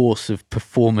force of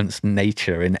performance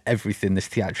nature in everything, this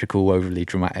theatrical, overly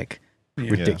dramatic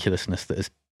ridiculousness that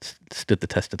has stood the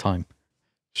test of time.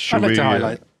 I'd like to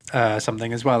highlight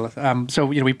something as well. So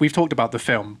we've talked about the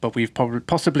film, but we've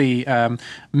possibly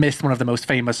missed one of the most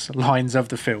famous lines of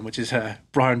the film, which is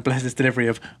Brian Bless's delivery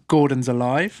of "Gordon's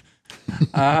alive."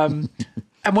 And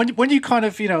when you kind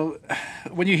of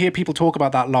when you hear people talk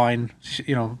about that line,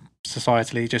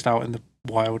 societally, just out in the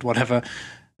wild, whatever,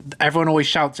 everyone always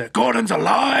shouts it, "Gordon's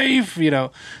alive!"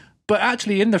 But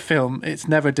actually, in the film, it's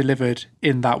never delivered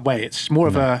in that way. It's more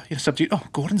of a subdued. Oh,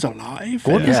 Gordon's alive.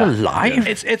 Gordon's alive.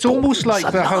 It's almost like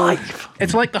the whole.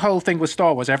 It's like the whole thing with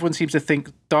Star Wars. Everyone seems to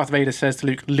think Darth Vader says to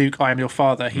Luke, "Luke, I am your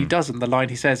father." He doesn't. The line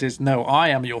he says is, "No, I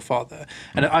am your father."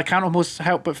 And I can't almost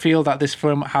help but feel that this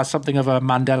film has something of a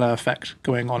Mandela effect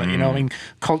going on. It.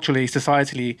 Culturally,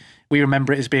 societally, we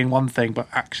remember it as being one thing, but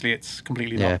actually, it's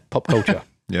completely not. Pop culture.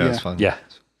 It's fun. Yeah.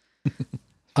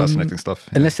 Fascinating stuff.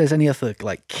 Yeah. Unless there's any other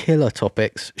like killer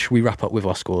topics, should we wrap up with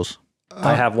our scores?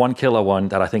 I have one killer one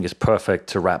that I think is perfect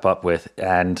to wrap up with,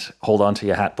 and hold on to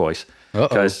your hat, boys,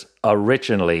 because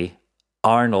originally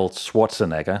Arnold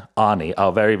Schwarzenegger, Arnie,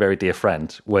 our very, very dear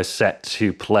friend, was set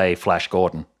to play Flash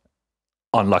Gordon.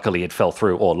 Unluckily, it fell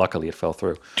through, or luckily, it fell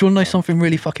through. Do you want to know something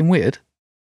really fucking weird?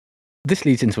 This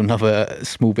leads into another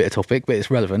small bit of topic, but it's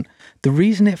relevant. The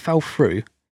reason it fell through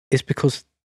is because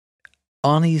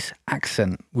Arnie's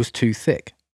accent was too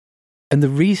thick. And the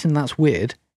reason that's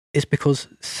weird is because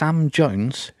Sam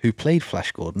Jones, who played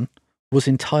Flash Gordon, was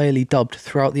entirely dubbed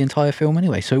throughout the entire film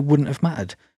anyway, so it wouldn't have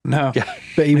mattered. No. Yeah.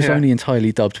 But he was only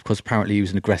entirely dubbed because apparently he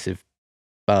was an aggressive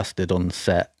bastard on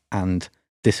set and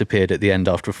disappeared at the end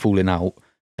after falling out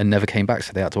and never came back,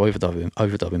 so they had to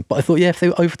overdub him. But I thought, if they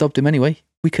overdubbed him anyway,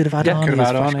 we could have had Arnie as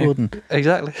Flash Gordon.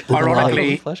 Exactly.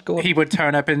 Ironically, Flash Gordon. he would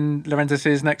turn up in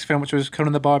Laurentiis' next film, which was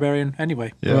Conan the Barbarian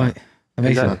anyway. Yeah. Right.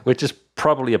 Amazing. Exactly. Which is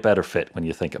probably a better fit when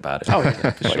you think about it. Oh,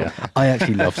 yeah, for sure. I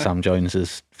actually love Sam Jones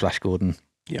as Flash Gordon.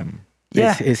 Yeah.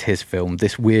 It's his film.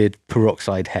 This weird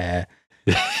peroxide hair,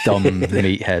 dumb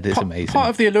meathead. It's amazing. Part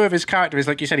of the allure of his character is,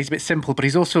 like you said, he's a bit simple, but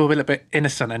he's also a little bit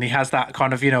innocent, and he has that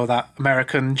kind of, that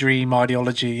American dream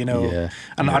ideology, And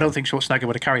I don't think Schwarzenegger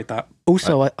would have carried that.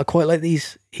 Also, I quite like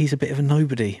these. He's a bit of a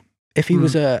nobody. If he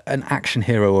was an action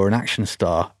hero or an action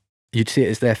star, you'd see it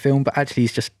as their film, but actually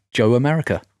he's just Joe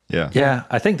America. Yeah,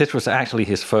 I think this was actually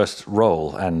his first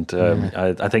role, and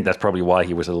I think that's probably why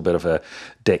he was a little bit of a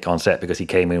dick on set, because he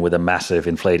came in with a massive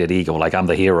inflated ego, like, I'm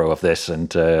the hero of this,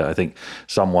 and I think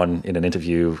someone in an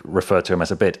interview referred to him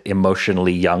as a bit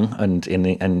emotionally young and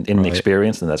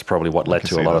inexperienced, and that's probably what led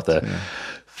to a lot of the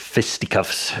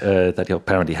fisticuffs that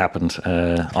apparently happened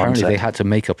on Apparently set. they had to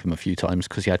make up him a few times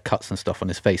because he had cuts and stuff on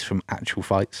his face from actual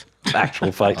fights.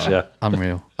 Actual fights, yeah.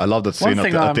 Unreal. I love that scene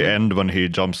thing, at the end when he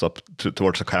jumps up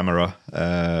towards the camera.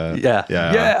 Yeah.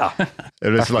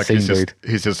 It is like the scene,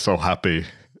 he's just so happy.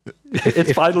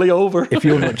 It's finally over. If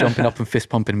you're not jumping up and fist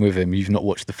pumping with him, you've not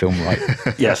watched the film right.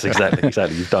 Yes, exactly.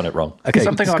 You've done it wrong. Okay,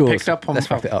 Something I scores. picked up on. Let's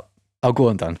wrap it up. Oh, go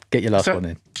on, Dan. Get your last one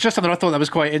in. Just something I thought that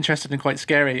was quite interesting and quite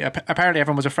scary. Apparently,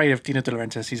 everyone was afraid of Dino De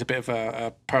Laurentiis. He's a bit of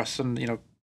a person,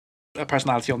 a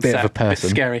personality on Bit set. of a person.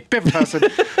 Bit scary. Bit of a person.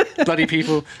 Bloody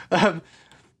people. But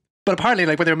apparently,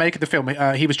 like when they were making the film,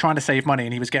 he was trying to save money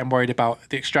and he was getting worried about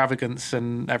the extravagance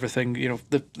and everything.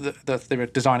 That they were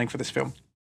designing for this film.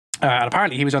 And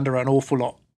apparently, he was under an awful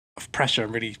lot of pressure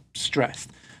and really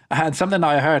stressed. And something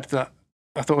I heard that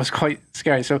I thought was quite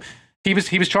scary. So he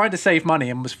was trying to save money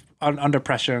and was under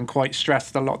pressure and quite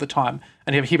stressed a lot of the time.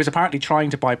 And he was apparently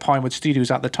trying to buy Pinewood Studios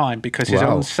at the time because his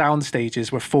own sound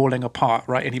stages were falling apart,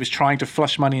 right? And he was trying to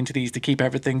flush money into these to keep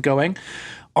everything going.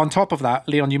 On top of that,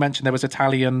 Leon, you mentioned there was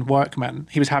Italian workmen.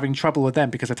 He was having trouble with them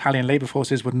because Italian labour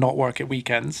forces would not work at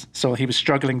weekends. So he was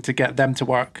struggling to get them to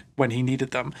work when he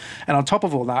needed them. And on top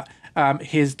of all that,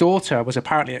 his daughter was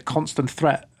apparently a constant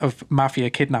threat of mafia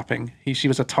kidnapping. She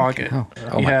was a target. Oh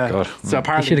my God. So You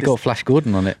apparently should have got Flash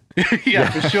Gordon on it.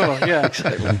 yeah, for sure. Yeah.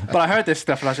 But I heard this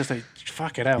stuff and I was just like,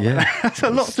 fuck it out. Yeah. That's a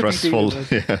lot Stressful. to be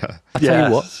dealing with. Yeah. I'll tell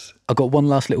you what, I've got one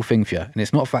last little thing for you, and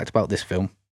it's not a fact about this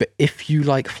film, but if you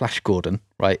like Flash Gordon,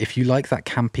 right, if you like that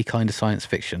campy kind of science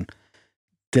fiction,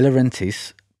 De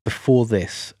Laurentiis, before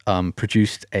this,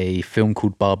 produced a film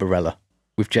called Barbarella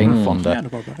with Jane Fonda, Yeah, no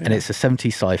problem, and it's a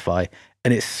 70s sci-fi,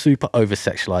 and it's super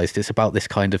over-sexualized. It's about this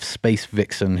kind of space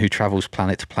vixen who travels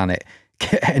planet to planet,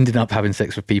 ended up having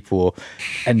sex with people, or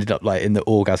ended up like in the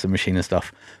orgasm machine and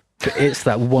stuff. But it's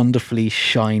that wonderfully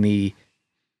shiny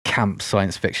camp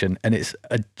science fiction, and it's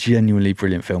a genuinely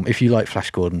brilliant film. If you like Flash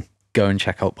Gordon, go and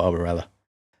check out Barbarella.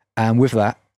 And with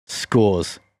that,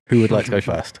 scores. Who would like to go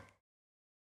first?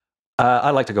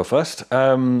 I'd like to go first.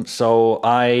 So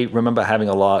I remember having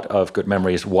a lot of good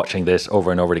memories watching this over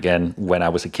and over again when I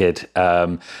was a kid.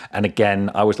 And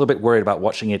again, I was a little bit worried about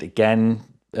watching it again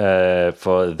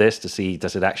for this to see,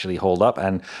 does it actually hold up?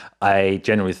 And I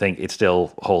genuinely think it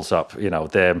still holds up.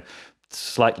 The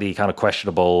slightly kind of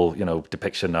questionable,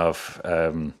 depiction of,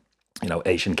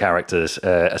 Asian characters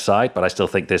aside, but I still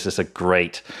think this is a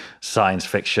great science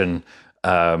fiction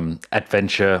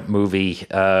adventure movie.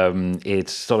 It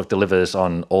sort of delivers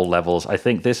on all levels. I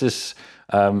think this is,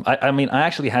 I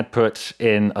actually had put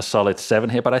in a solid 7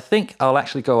 here, but I think I'll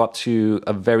actually go up to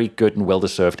a very good and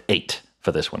well-deserved 8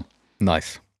 for this one.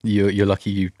 Nice. You're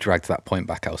lucky you dragged that point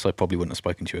back out, so I probably wouldn't have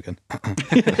spoken to you again.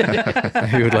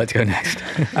 Who would like to go next?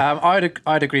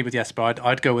 I'd agree with Jesper.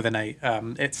 I'd go with an 8.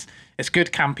 It's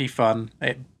good campy fun.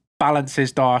 It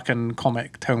balances dark and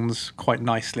comic tones quite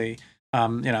nicely.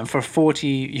 And for a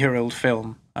 40-year-old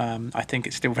film, I think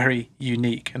it's still very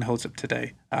unique and holds up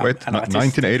today. Wait,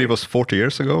 1980 was 40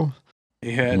 years ago?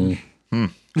 Yeah.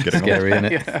 Scary, isn't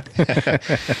it?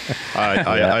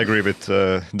 I agree with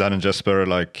Dan and Jesper.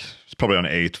 Like, it's probably an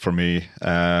 8 for me.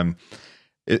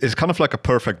 It's kind of like a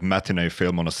perfect matinee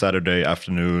film on a Saturday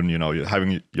afternoon. You know, you're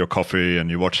having your coffee and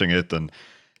you're watching it, and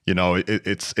you know,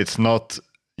 it's not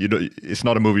it's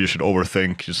not a movie you should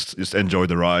overthink. Just enjoy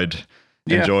the ride,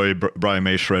 enjoy Brian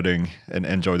May shredding, and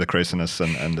enjoy the craziness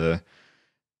and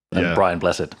Brian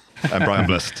Blessed. And Brian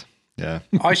Blessed. Yeah.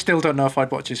 I still don't know if I'd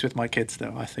watch this with my kids,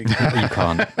 though. I think You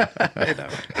can't.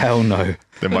 Hell no.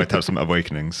 They might have some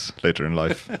awakenings later in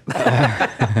life.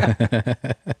 I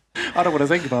don't want to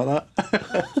think about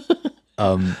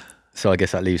that. So I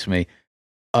guess that leaves me.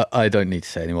 I don't need to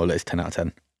say anymore. It's 10 out of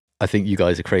 10. I think you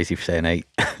guys are crazy for saying 8.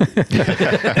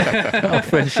 Our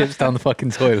friendship's down the fucking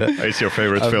toilet. It's your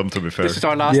favorite film, to be fair. This is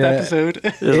our last episode.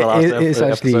 It's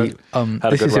actually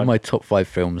this is in my top 5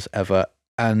 films ever,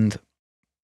 and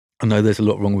I know there's a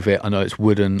lot wrong with it. I know it's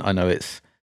wooden. I know it's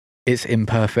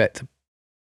imperfect,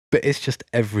 but it's just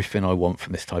everything I want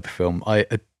from this type of film. I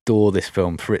adore this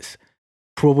film for its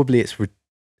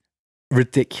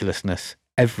ridiculousness.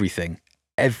 Everything,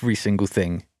 every single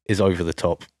thing is over the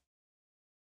top.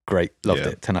 Great, loved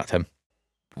it. 10 out of 10.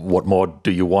 What more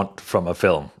do you want from a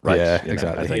film, right? Yeah, You know,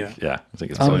 exactly. I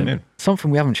think it's all you need.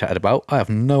 Something we haven't chatted about. I have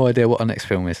no idea what our next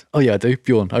film is. Oh yeah, I do.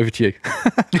 Bjorn, over to you.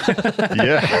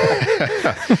 Yeah.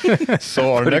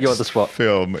 So our Putting you on the next spot.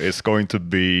 film is going to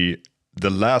be The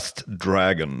Last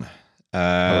Dragon.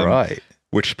 All right.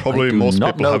 Which probably I do most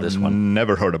not people know have this one.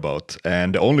 never heard about.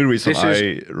 And the only reason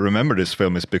I remember this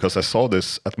film is because I saw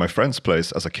this at my friend's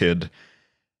place as a kid.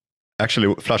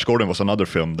 Actually, Flash Gordon was another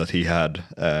film that he had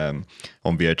on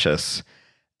VHS.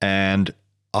 And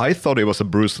I thought it was a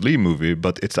Bruce Lee movie,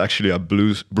 but it's actually a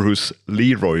Bruce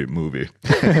Leroy movie.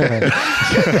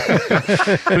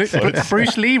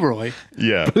 Bruce Leroy.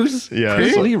 Yeah. Bruce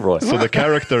Leroy. So the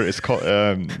character is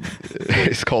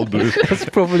called Bruce. That's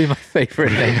probably my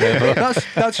favourite name ever.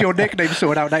 That's your nickname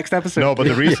sorted out next episode. No, but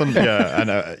the reason,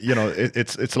 and you know,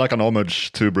 it's like an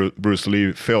homage to Bruce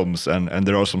Lee films, and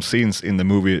there are some scenes in the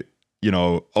movie, you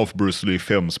know, of Bruce Lee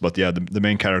films. But yeah, the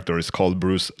main character is called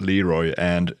Bruce Leroy,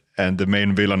 and the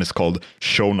main villain is called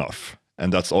Shonuff,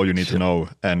 and that's all you need to know.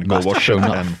 And go Master watch it.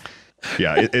 Shonuff. And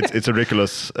yeah, it's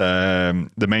ridiculous.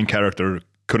 The main character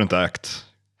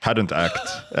hadn't act,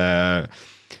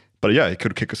 but yeah, he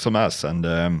could kick some ass, and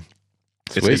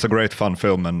it's a great fun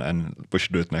film, and we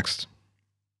should do it next.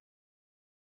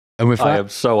 And with I that, am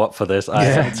so up for this. I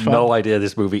had no idea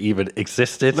this movie even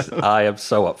existed. I am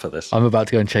so up for this. I'm about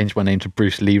to go and change my name to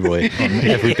Bruce Leroy on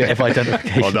every bit of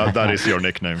identification. Well, that is your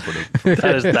nickname for the.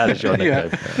 That is your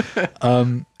nickname.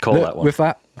 Call that one. With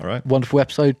that, All right. wonderful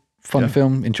episode, fun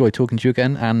film. Enjoy talking to you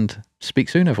again, and speak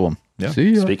soon, everyone. Yeah. See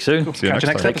you. Speak soon. See you next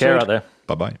time. Take care out there.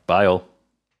 Bye-bye. Bye all.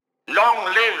 Long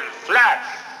live Flash!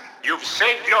 You've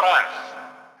saved your Earth.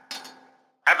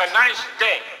 Have a nice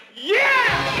day.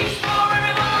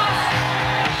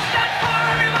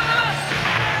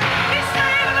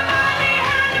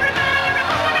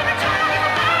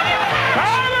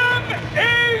 Alan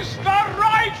is the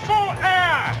rightful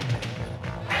heir!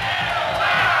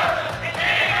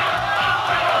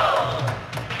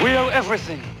 We owe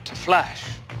everything to Flash.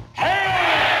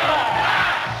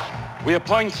 We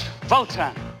appoint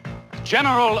Vultan,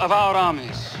 general of our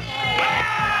armies.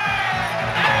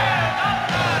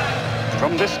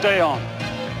 From this day on,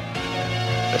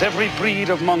 let every breed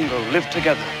of Mongol live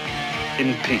together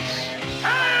in peace.